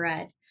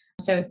mid-infrared,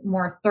 so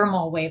more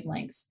thermal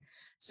wavelengths.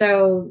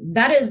 So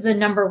that is the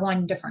number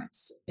one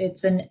difference.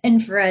 It's an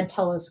infrared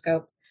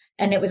telescope,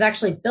 and it was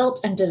actually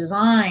built and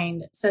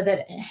designed so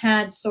that it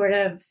had sort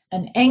of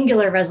an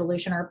angular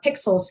resolution or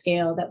pixel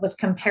scale that was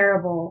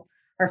comparable,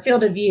 or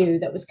field of view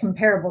that was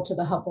comparable to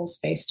the Hubble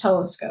Space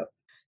Telescope.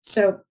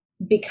 So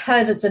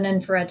because it's an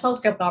infrared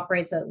telescope, it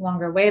operates at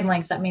longer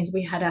wavelengths, that means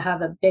we had to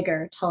have a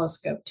bigger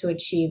telescope to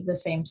achieve the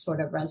same sort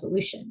of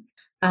resolution.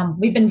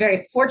 We've been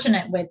very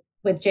fortunate with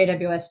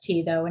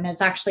JWST, though, and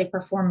it's actually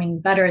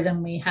performing better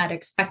than we had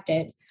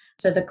expected.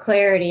 So the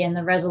clarity and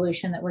the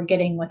resolution that we're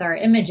getting with our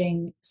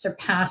imaging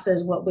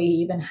surpasses what we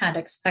even had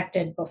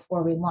expected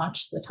before we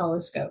launched the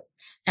telescope.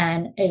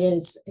 And it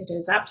is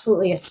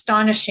absolutely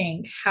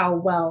astonishing how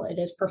well it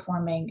is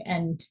performing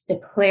and the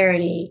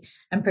clarity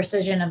and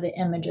precision of the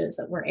images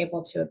that we're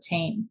able to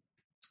obtain.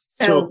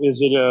 So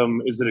is it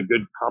a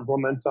good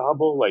complement to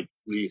Hubble? Like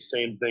the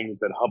same things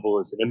that Hubble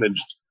is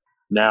imaged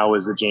now,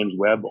 is the James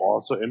Webb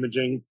also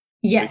imaging?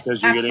 Yes,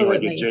 because you're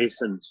absolutely. getting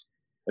like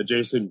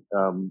adjacent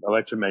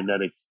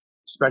electromagnetic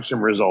spectrum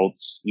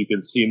results. You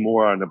can see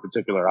more on a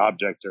particular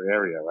object or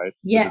area, right?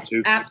 Yes,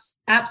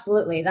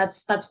 absolutely.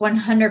 That's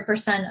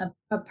 100%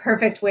 a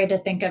perfect way to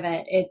think of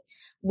it.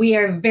 We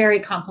are very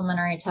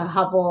complementary to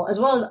Hubble, as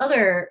well as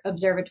other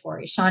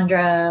observatories,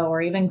 Chandra,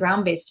 or even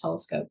ground-based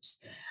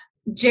telescopes.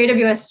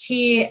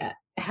 JWST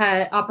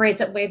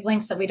operates at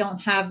wavelengths that we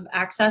don't have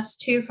access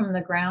to from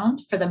the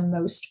ground for the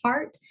most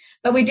part,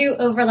 but we do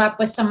overlap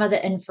with some of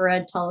the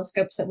infrared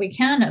telescopes that we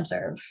can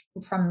observe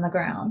from the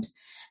ground.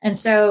 And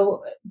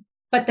so,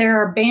 but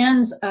there are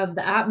bands of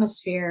the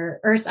atmosphere,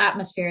 Earth's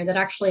atmosphere, that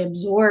actually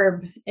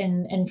absorb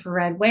in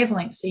infrared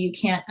wavelengths. So you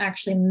can't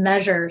actually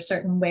measure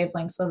certain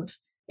wavelengths of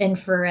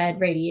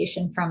infrared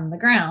radiation from the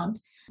ground.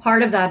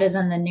 Part of that is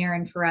in the near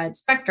infrared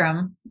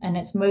spectrum, and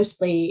it's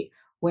mostly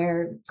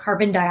where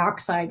carbon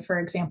dioxide, for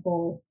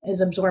example,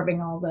 is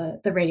absorbing all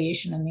the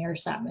radiation in the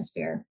Earth's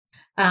atmosphere.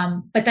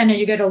 But then as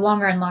you go to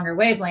longer and longer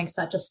wavelengths,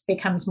 that just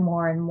becomes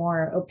more and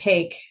more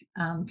opaque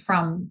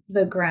from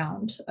the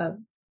ground of,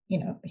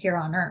 here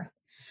on Earth.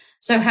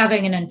 So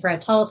having an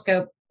infrared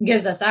telescope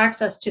gives us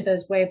access to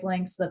those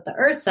wavelengths that the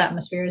Earth's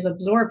atmosphere is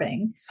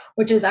absorbing,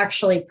 which is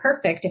actually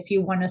perfect if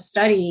you want to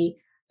study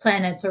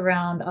planets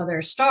around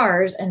other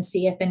stars and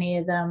see if any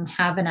of them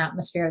have an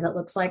atmosphere that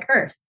looks like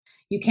Earth.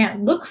 You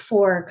can't look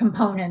for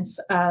components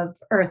of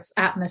Earth's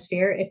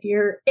atmosphere if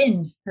you're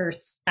in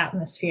Earth's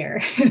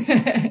atmosphere.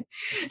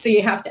 So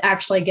you have to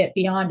actually get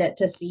beyond it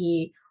to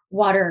see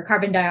water,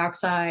 carbon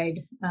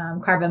dioxide,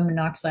 carbon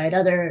monoxide,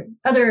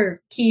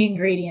 other key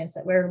ingredients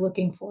that we're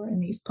looking for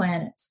in these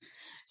planets.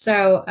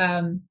 So,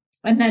 and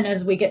then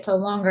as we get to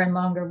longer and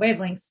longer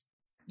wavelengths,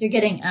 you're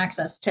getting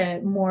access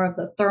to more of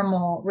the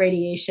thermal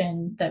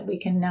radiation that we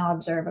can now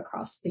observe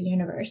across the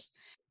universe.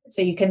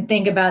 So you can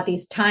think about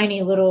these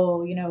tiny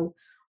little,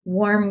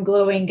 warm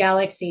glowing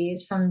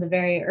galaxies from the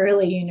very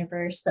early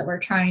universe that we're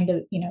trying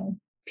to,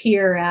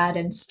 peer at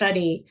and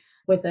study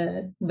with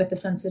the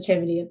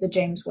sensitivity of the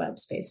James Webb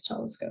Space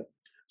Telescope.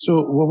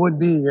 So what would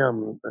be,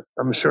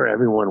 I'm sure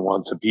everyone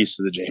wants a piece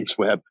of the James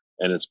Webb,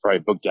 and it's probably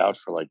booked out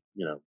for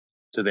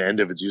to the end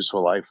of its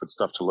useful life with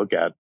stuff to look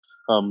at.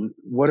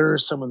 What are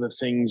some of the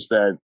things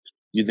that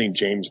you think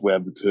James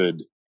Webb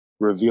could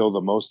reveal the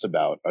most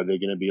about? Are they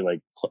going to be like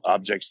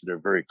objects that are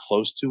very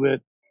close to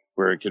it,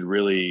 where it could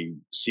really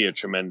see a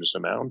tremendous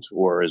amount?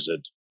 Or is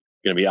it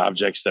going to be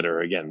objects that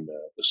are, again,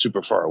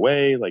 super far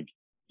away? Like,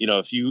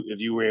 if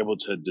you were able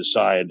to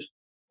decide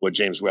what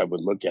James Webb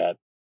would look at,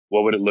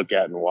 what would it look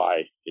at and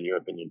why, in your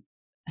opinion?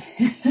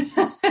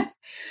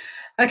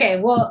 Okay,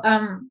 well,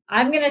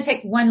 I'm going to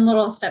take one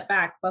little step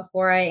back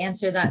before I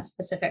answer that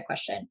specific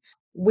question.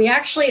 We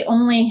actually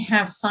only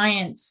have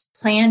science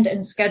planned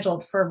and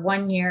scheduled for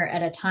 1 year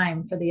at a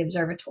time for the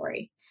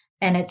observatory.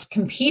 And it's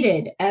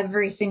competed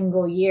every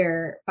single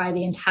year by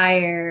the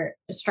entire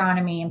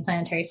astronomy and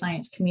planetary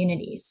science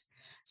communities.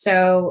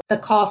 So the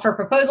call for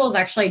proposals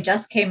actually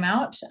just came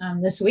out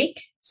this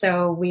week.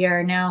 So we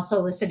are now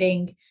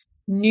soliciting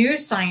new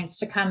science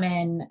to come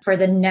in for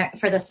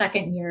the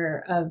second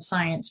year of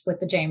science with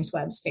the James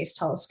Webb Space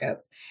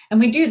Telescope. And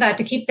we do that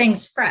to keep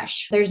things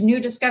fresh. There's new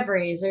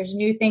discoveries, there's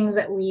new things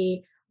that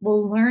we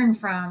will learn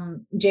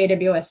from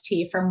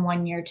JWST from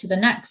 1 year to the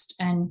next.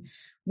 And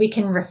we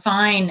can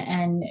refine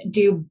and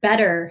do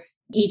better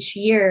each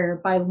year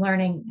by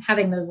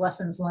having those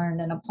lessons learned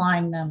and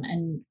applying them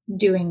and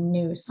doing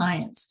new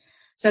science.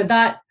 So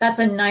that's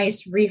a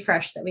nice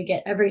refresh that we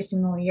get every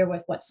single year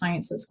with what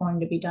science is going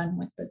to be done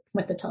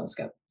with the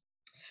telescope.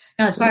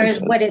 Now, as far as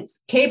what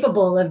it's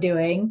capable of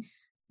doing,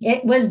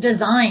 it was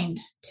designed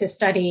to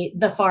study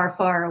the far,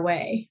 far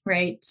away,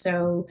 right?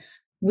 So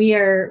we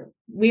are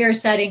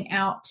setting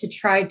out to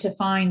try to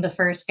find the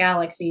first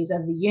galaxies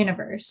of the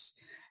universe.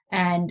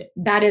 And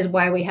that is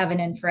why we have an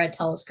infrared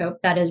telescope.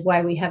 That is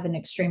why we have an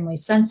extremely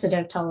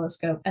sensitive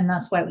telescope. And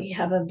that's why we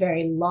have a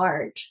very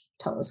large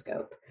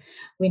telescope.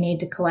 We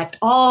need to collect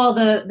all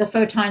the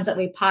photons that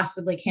we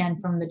possibly can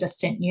from the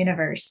distant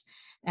universe.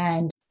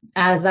 And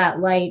as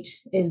that light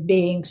is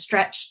being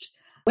stretched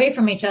away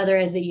from each other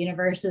as the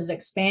universe is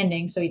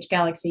expanding, so each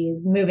galaxy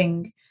is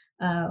moving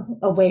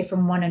away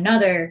from one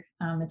another,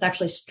 it's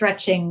actually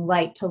stretching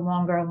light to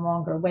longer and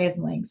longer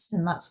wavelengths.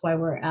 And that's why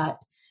we're at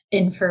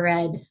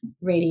infrared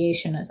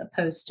radiation as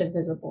opposed to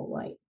visible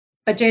light.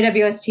 But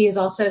JWST is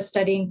also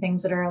studying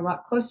things that are a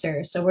lot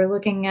closer. So we're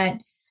looking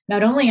at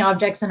not only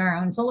objects in our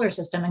own solar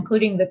system,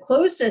 including the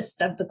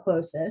closest of the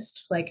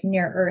closest, like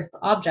near Earth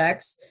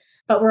objects,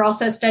 but we're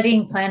also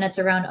studying planets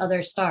around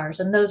other stars,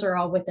 and those are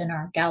all within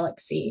our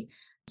galaxy.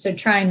 So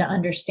trying to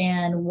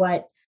understand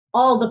what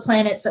all the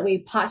planets that we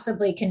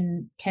possibly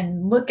can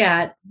look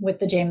at with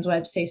the James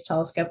Webb Space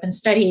Telescope and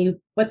study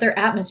what their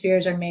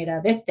atmospheres are made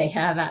of, if they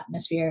have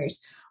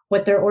atmospheres,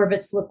 what their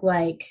orbits look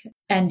like,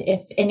 and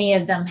if any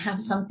of them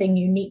have something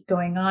unique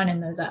going on in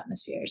those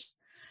atmospheres.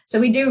 So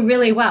we do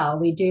really well.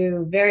 We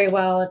do very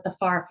well at the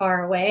far,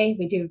 far away.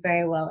 We do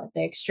very well at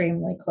the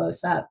extremely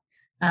close up.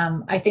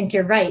 I think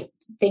you're right.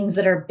 Things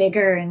that are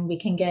bigger and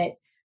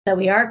that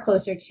we are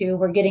closer to,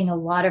 we're getting a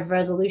lot of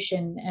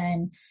resolution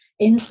and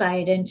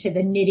insight into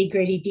the nitty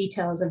gritty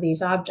details of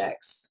these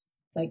objects,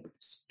 like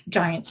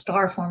giant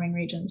star forming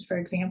regions, for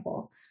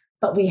example.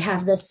 But we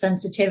have this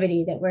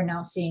sensitivity that we're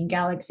now seeing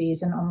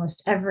galaxies in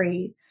almost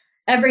every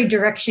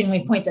direction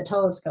we point the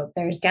telescope.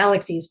 There's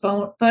galaxies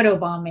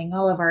photobombing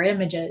all of our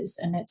images,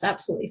 and it's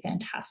absolutely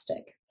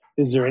fantastic.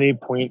 Is there any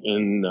point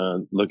in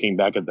looking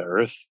back at the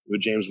Earth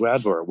with James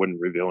Webb, or it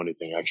wouldn't reveal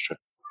anything extra?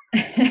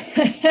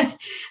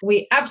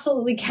 We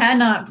absolutely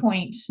cannot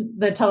point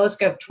the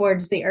telescope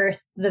towards the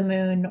Earth, the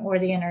moon, or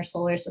the inner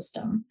solar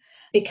system,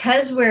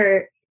 because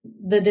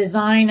the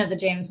design of the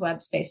James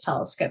Webb Space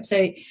Telescope.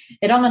 So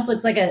it almost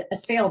looks like a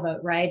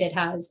sailboat, right? It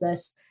has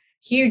this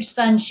huge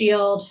sun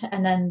shield,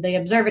 and then the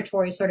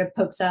observatory sort of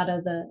pokes out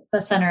of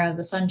the center of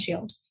the sun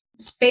shield.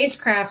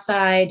 Spacecraft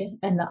side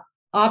and the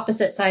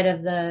opposite side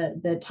of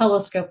the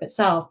telescope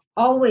itself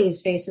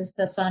always faces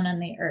the sun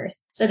and the Earth,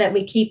 so that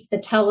we keep the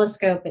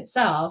telescope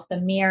itself, the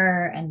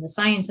mirror and the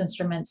science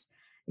instruments,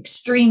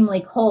 extremely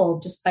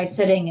cold just by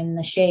sitting in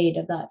the shade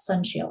of that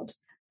sun shield.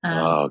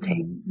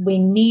 Okay. We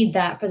need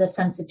that for the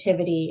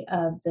sensitivity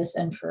of this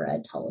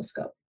infrared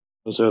telescope.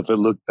 So if it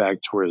looked back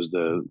towards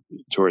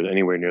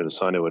anywhere near the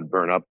sun, it would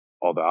burn up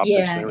all the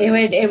optics. Yeah,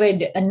 it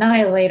would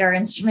annihilate our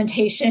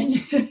instrumentation.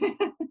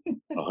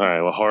 All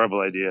right. Well,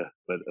 horrible idea,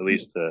 but at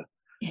least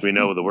we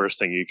know the worst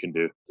thing you can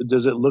do.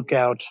 Does it look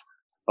out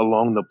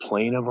along the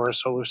plane of our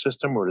solar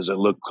system, or does it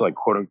look like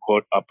quote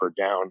unquote up or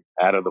down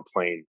out of the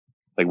plane?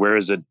 Like where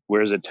does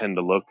it tend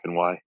to look, and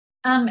why?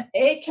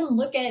 It can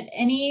look at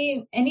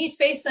any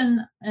space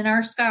in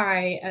our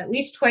sky at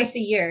least twice a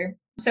year.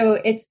 So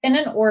it's in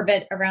an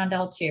orbit around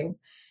L2.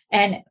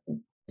 And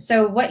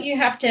so what you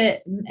have to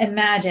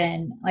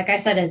imagine, like I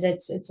said, is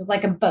it's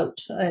like a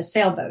boat, a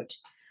sailboat,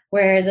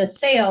 where the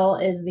sail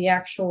is the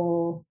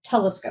actual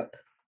telescope,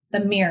 the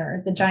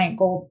mirror, the giant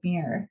gold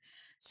mirror.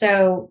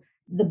 So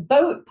the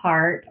boat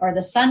part, or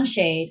the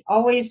sunshade,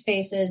 always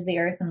faces the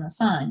Earth and the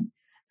sun.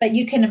 But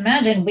you can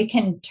imagine we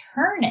can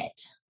turn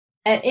it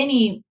at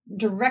any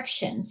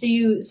direction. So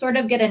you sort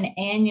of get an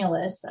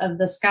annulus of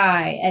the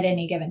sky at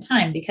any given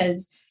time,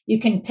 because you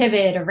can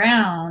pivot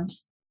around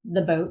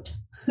the boat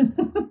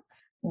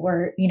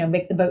or,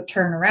 make the boat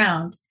turn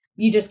around.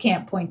 You just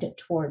can't point it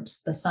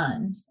towards the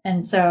sun.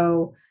 And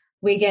so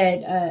we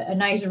get a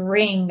nice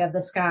ring of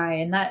the sky.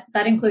 And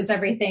that includes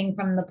everything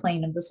from the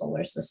plane of the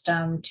solar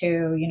system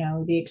to,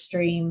 the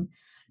extreme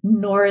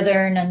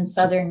northern and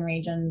southern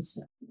regions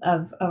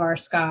of our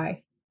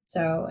sky.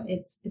 So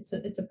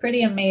it's a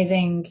pretty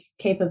amazing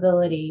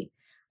capability.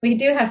 We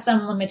do have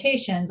some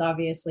limitations,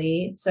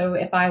 obviously. So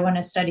if I want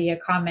to study a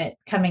comet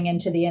coming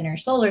into the inner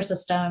solar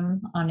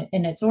system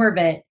in its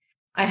orbit,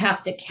 I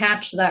have to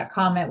catch that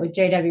comet with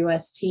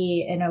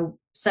JWST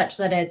such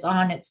that it's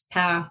on its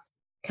path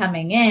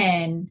coming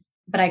in,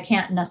 but I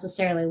can't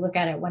necessarily look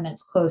at it when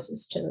it's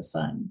closest to the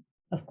sun,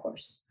 of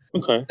course.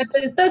 Okay.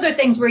 But those are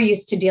things we're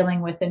used to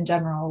dealing with in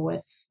general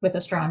with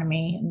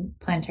astronomy and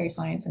planetary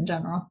science in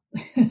general.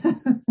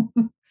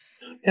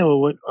 Yeah,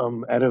 well, what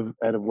out of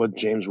what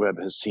James Webb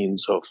has seen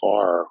so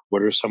far,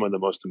 what are some of the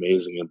most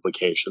amazing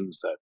implications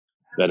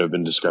that have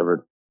been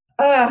discovered?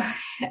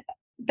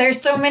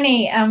 There's so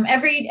many.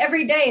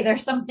 Every day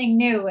there's something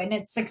new, and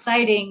it's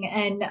exciting,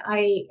 and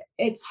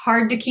it's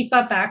hard to keep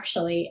up.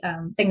 Actually,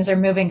 things are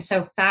moving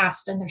so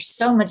fast, and there's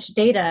so much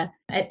data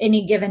at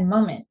any given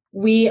moment.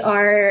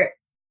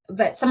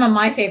 But some of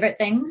my favorite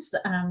things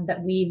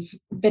that we've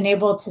been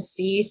able to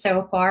see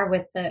so far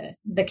with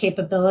the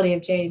capability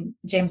of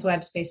James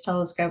Webb Space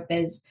Telescope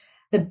is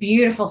the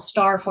beautiful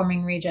star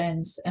forming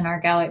regions in our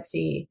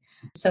galaxy.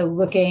 So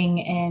looking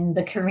in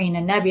the Carina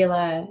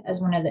Nebula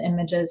as one of the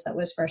images that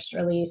was first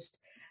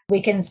released,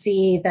 we can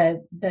see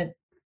the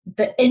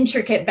the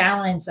intricate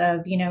balance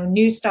of,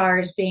 new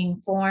stars being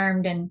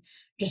formed and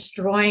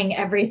destroying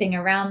everything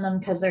around them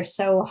because they're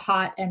so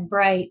hot and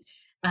bright,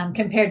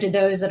 compared to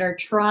those that are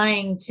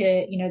trying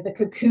to, the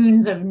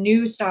cocoons of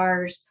new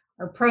stars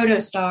or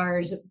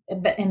protostars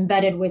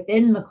embedded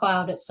within the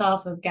cloud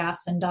itself of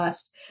gas and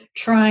dust,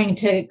 trying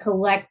to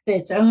collect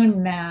its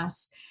own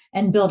mass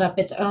and build up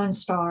its own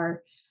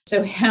star.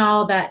 So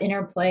how that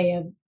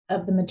interplay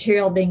of the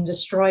material being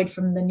destroyed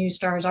from the new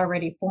stars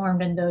already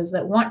formed and those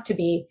that want to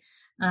be,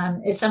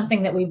 is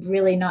something that we've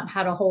really not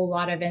had a whole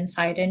lot of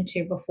insight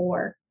into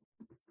before.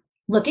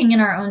 Looking in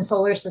our own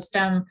solar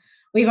system,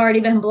 we've already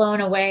been blown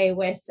away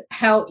with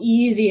how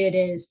easy it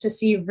is to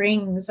see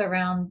rings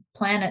around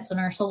planets in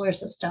our solar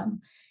system.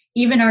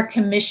 Even our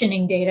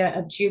commissioning data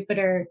of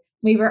Jupiter,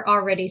 we were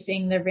already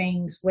seeing the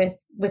rings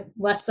with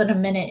less than a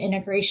minute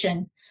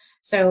integration.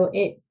 So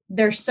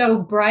they're so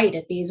bright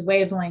at these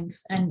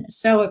wavelengths and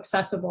so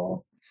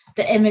accessible.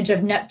 The image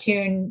of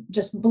Neptune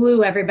just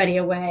blew everybody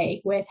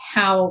away with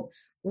how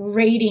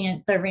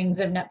radiant the rings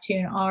of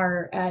Neptune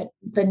are at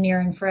the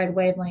near infrared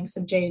wavelengths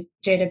of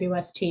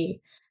JWST.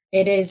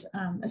 It is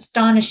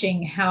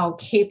astonishing how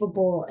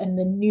capable and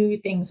the new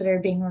things that are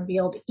being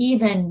revealed,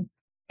 even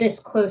this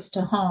close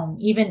to home,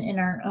 even in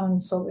our own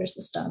solar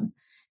system.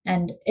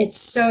 And it's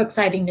so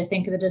exciting to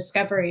think of the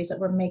discoveries that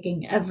we're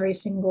making every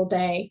single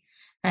day.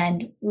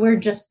 And we're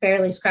just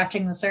barely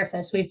scratching the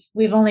surface.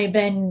 We've only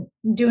been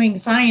doing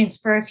science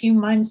for a few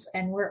months,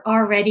 and we're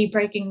already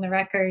breaking the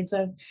records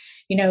of,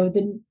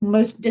 the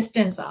most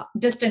distant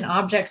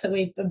objects that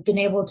we've been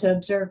able to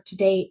observe to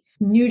date,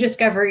 new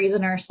discoveries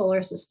in our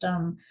solar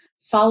system,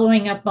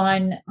 following up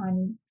on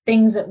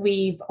things that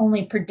we've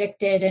only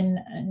predicted and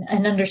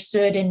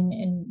understood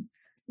in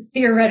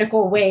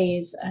theoretical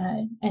ways,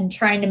 and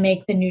trying to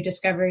make the new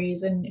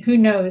discoveries. And who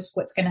knows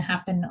what's going to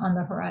happen on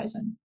the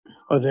horizon.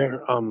 Are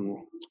there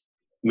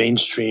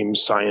mainstream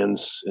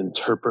science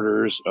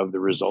interpreters of the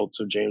results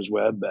of James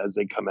Webb as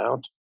they come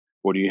out?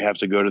 Or do you have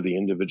to go to the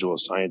individual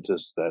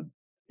scientists that,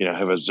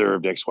 have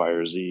observed X, Y,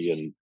 or Z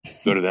and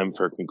go to them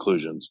for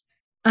conclusions?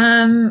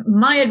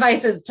 My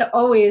advice is to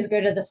always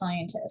go to the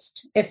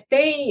scientist. If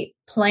they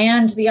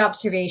planned the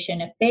observation,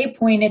 if they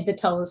pointed the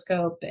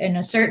telescope in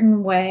a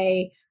certain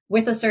way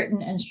with a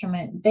certain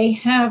instrument, they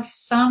have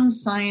some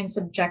science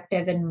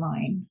objective in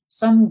mind,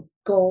 some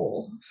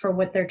goal for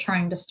what they're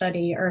trying to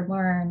study or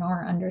learn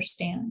or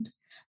understand.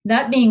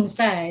 That being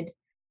said,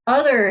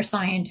 other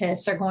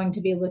scientists are going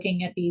to be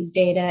looking at these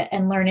data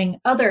and learning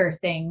other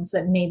things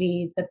that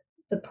maybe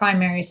the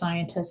primary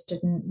scientist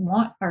didn't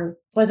want or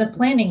wasn't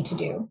planning to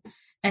do.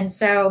 And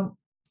so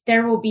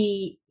there will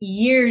be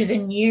years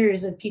and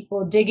years of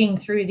people digging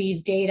through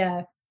these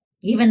data,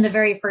 even the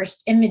very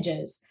first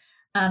images,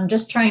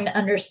 just trying to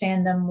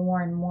understand them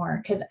more and more.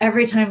 Because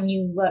every time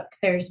you look,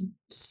 there's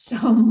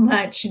so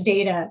much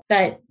data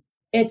that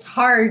it's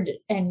hard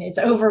and it's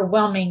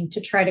overwhelming to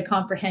try to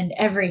comprehend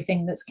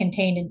everything that's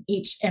contained in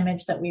each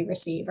image that we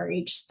receive or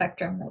each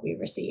spectrum that we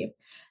receive.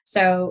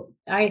 So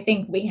I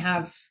think we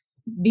have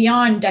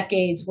beyond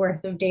decades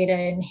worth of data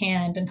in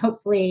hand, and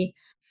hopefully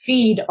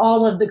feed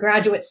all of the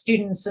graduate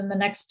students in the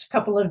next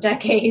couple of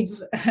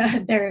decades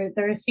their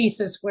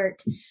thesis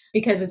work,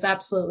 because it's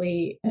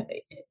absolutely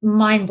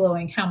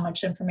mind-blowing how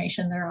much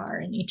information there are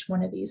in each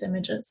one of these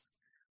images.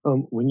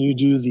 When you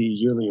do the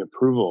yearly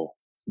approval,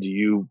 do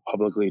you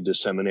publicly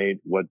disseminate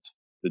what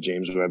the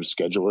James Webb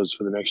schedule is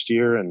for the next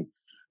year? And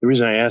the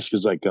reason I ask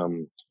is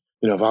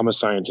if I'm a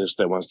scientist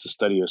that wants to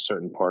study a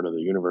certain part of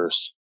the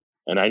universe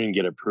and I didn't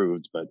get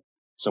approved, but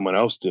someone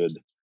else did,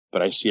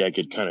 but I see I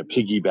could kind of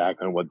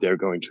piggyback on what they're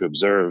going to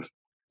observe,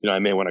 I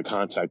may want to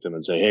contact them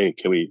and say, hey,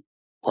 can we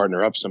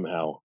partner up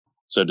somehow?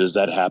 So does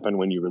that happen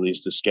when you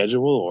release the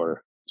schedule,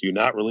 or do you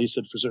not release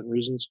it for certain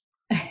reasons?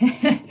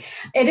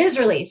 It is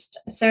released.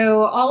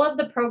 So all of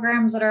the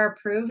programs that are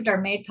approved are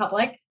made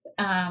public,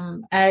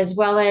 as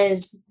well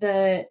as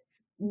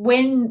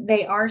when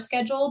they are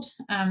scheduled.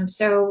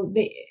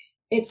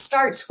 It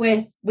starts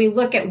with, we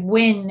look at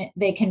when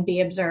they can be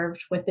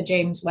observed with the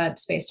James Webb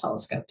Space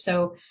Telescope.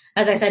 So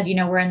as I said,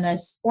 we're in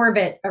this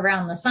orbit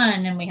around the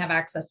sun and we have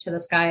access to the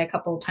sky a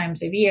couple of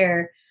times a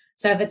year.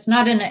 So if it's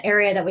not in an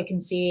area that we can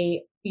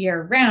see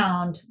year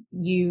round,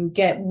 you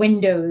get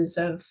windows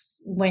of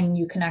when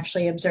you can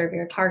actually observe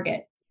your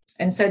target.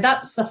 And so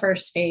that's the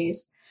first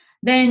phase.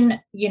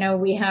 Then,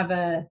 we have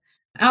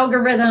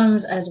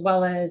algorithms as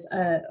well as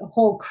a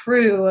whole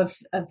crew of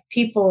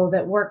people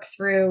that work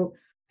through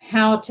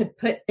how to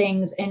put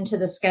things into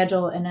the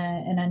schedule in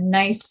a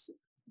nice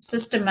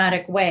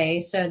systematic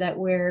way so that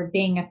we're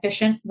being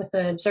efficient with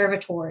the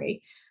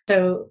observatory.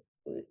 So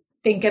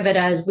think of it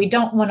as, we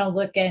don't want to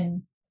look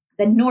in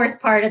the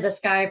north part of the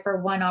sky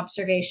for one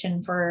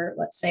observation for,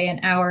 let's say, an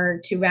hour,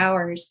 2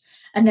 hours,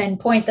 and then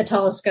point the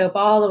telescope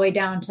all the way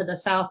down to the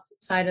south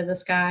side of the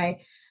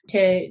sky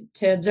to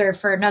observe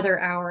for another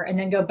hour and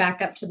then go back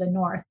up to the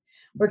north.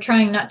 We're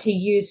trying not to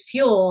use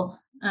fuel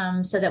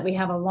so that we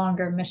have a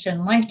longer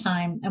mission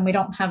lifetime and we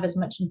don't have as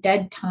much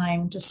dead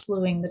time just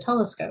slewing the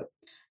telescope.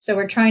 So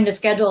we're trying to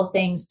schedule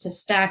things to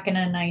stack in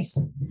a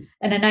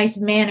nice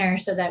manner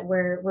so that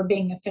we're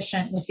being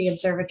efficient with the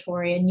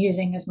observatory and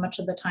using as much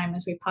of the time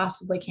as we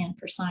possibly can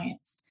for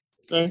science.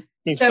 Okay.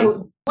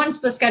 So once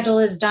the schedule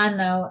is done,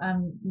 though,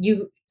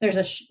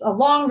 there's a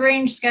long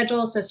range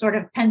schedule, so sort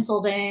of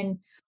penciled in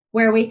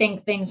where we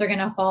think things are going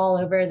to fall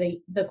over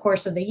the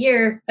course of the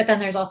year. But then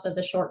there's also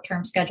the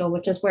short-term schedule,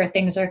 which is where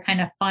things are kind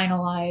of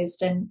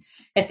finalized. And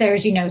if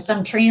there's,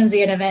 some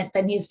transient event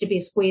that needs to be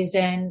squeezed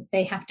in,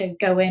 they have to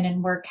go in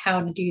and work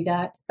how to do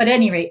that. But at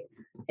any rate,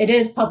 it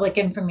is public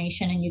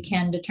information and you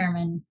can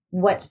determine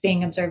what's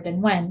being observed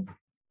and when.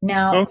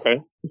 Now,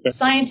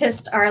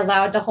 scientists are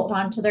allowed to hold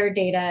on to their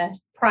data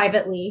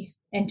privately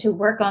and to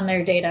work on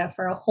their data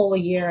for a whole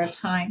year of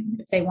time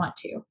if they want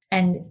to.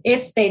 And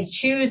if they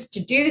choose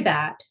to do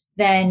that,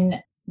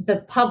 then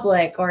the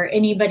public or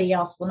anybody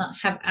else will not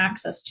have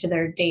access to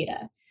their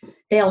data.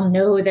 They'll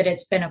know that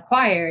it's been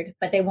acquired,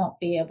 but they won't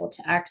be able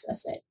to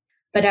access it.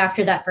 But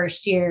after that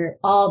first year,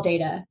 all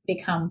data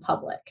become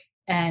public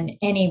and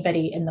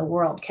anybody in the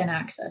world can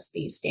access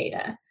these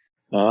data.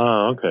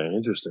 Oh, okay.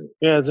 Interesting.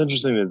 Yeah, it's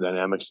interesting, the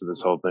dynamics of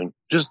this whole thing.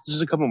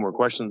 Just a couple more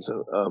questions.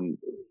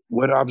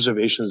 What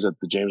observations that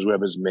the James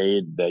Webb has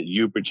made that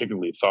you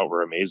particularly thought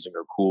were amazing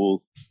or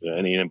cool?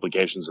 Any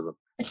implications of them?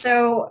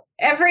 So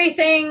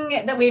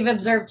everything that we've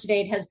observed to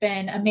date has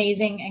been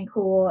amazing and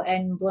cool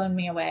and blown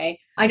me away.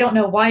 I don't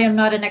know why I'm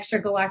not an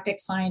extragalactic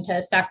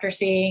scientist after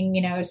seeing,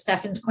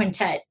 Stephan's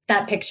quintet.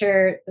 That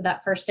picture,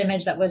 that first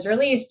image that was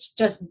released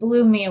just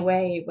blew me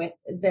away with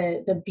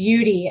the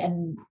beauty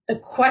and the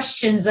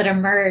questions that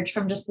emerge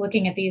from just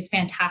looking at these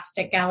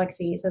fantastic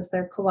galaxies as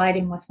they're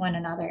colliding with one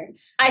another.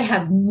 I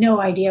have no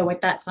idea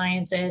what that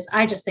science is.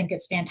 I just think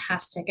it's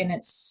fantastic and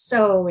it's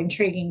so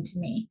intriguing to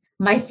me.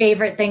 My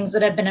favorite things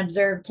that have been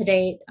observed to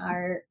date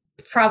are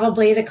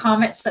probably the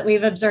comets that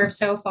we've observed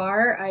so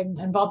far. I'm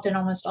involved in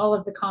almost all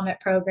of the comet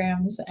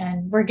programs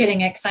and we're getting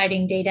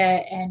exciting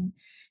data, and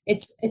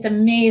it's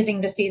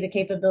amazing to see the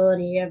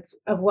capability of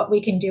what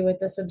we can do with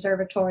this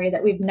observatory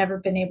that we've never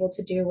been able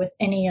to do with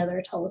any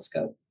other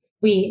telescope.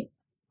 We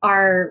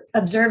are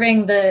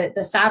observing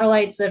the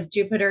satellites of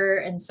Jupiter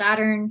and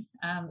Saturn,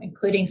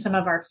 including some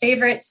of our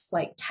favorites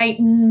like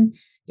Titan,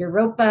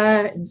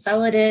 Europa,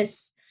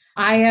 Enceladus,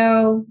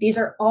 Io. These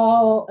are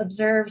all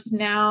observed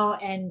now,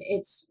 and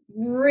it's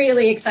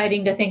really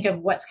exciting to think of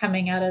what's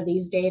coming out of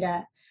these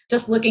data.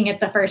 Just looking at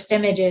the first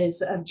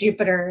images of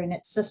Jupiter and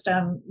its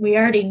system, we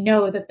already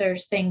know that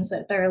there's things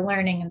that they're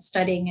learning and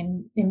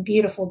studying in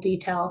beautiful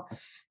detail.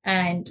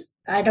 And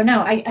I don't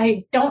know,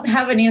 I don't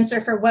have an answer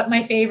for what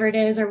my favorite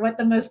is or what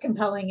the most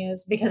compelling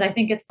is, because I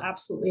think it's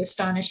absolutely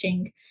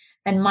astonishing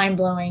and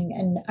mind-blowing.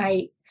 And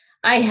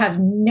I have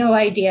no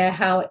idea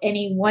how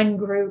any one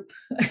group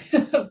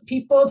of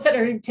people that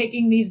are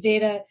taking these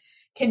data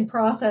can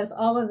process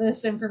all of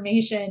this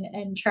information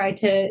and try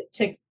to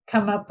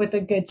come up with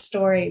a good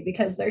story,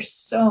 because there's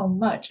so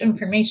much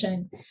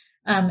information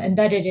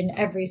embedded in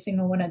every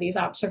single one of these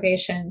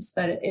observations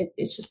that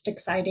it's just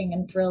exciting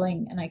and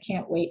thrilling. And I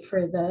can't wait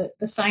for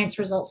the science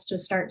results to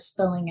start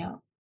spilling out.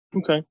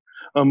 Okay.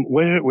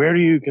 Where do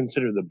you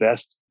consider the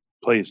best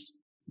place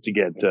to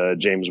get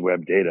James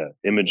Webb data,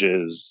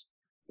 images,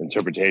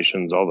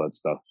 interpretations, all that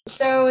stuff?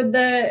 So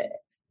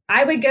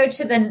I would go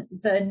to the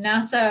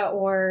NASA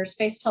or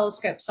Space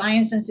Telescope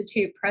Science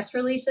Institute press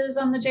releases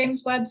on the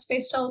James Webb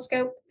Space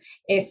Telescope.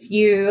 If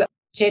you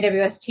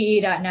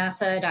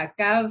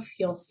jwst.nasa.gov,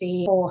 you'll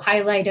see a whole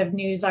highlight of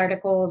news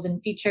articles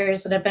and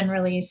features that have been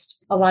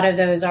released. A lot of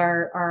those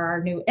are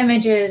our new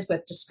images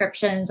with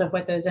descriptions of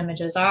what those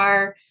images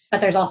are.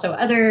 But there's also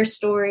other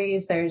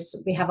stories.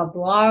 We have a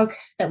blog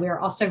that we are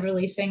also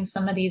releasing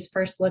some of these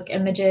first look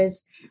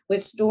images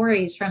with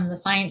stories from the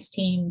science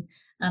team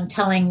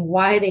telling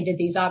why they did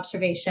these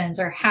observations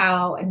or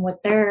how and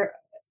what their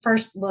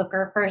first look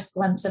or first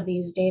glimpse of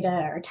these data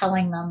are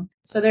telling them.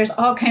 So there's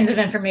all kinds of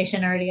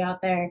information already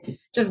out there.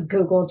 Just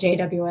Google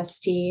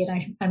JWST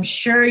and I'm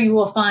sure you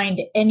will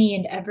find any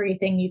and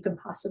everything you could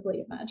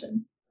possibly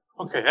imagine.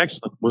 Okay,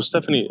 excellent. Well,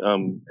 Stephanie,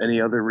 any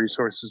other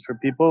resources for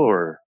people,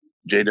 or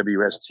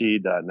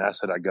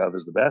jwst.nasa.gov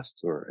is the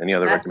best, or any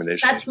other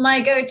recommendations? That's my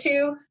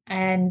go-to.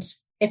 And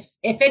if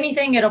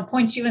anything, it'll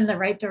point you in the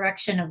right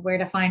direction of where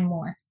to find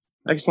more.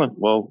 Excellent.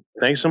 Well,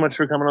 thanks so much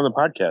for coming on the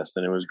podcast.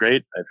 And it was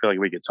great. I feel like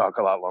we could talk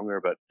a lot longer,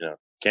 but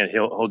can't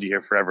hold you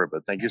here forever.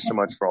 But thank you so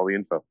much for all the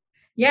info.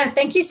 Yeah,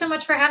 thank you so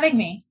much for having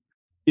me.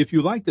 If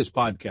you like this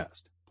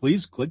podcast,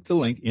 please click the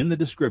link in the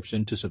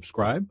description to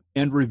subscribe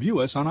and review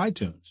us on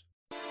iTunes.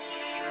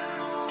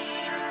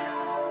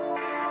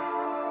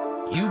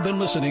 You've been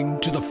listening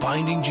to the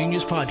Finding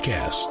Genius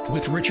podcast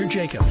with Richard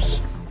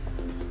Jacobs.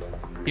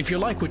 If you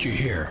like what you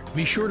hear,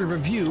 be sure to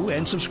review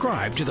and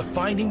subscribe to the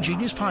Finding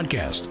Genius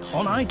podcast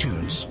on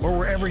iTunes or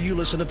wherever you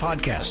listen to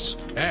podcasts.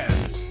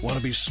 And want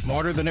to be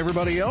smarter than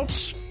everybody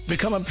else?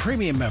 Become a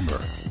premium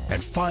member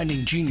at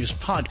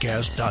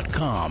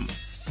findinggeniuspodcast.com.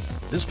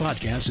 This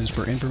podcast is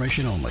for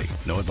information only.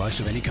 No advice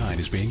of any kind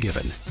is being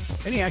given.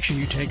 Any action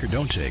you take or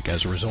don't take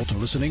as a result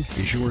of listening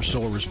is your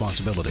sole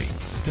responsibility.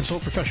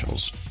 Consult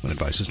professionals when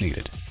advice is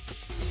needed.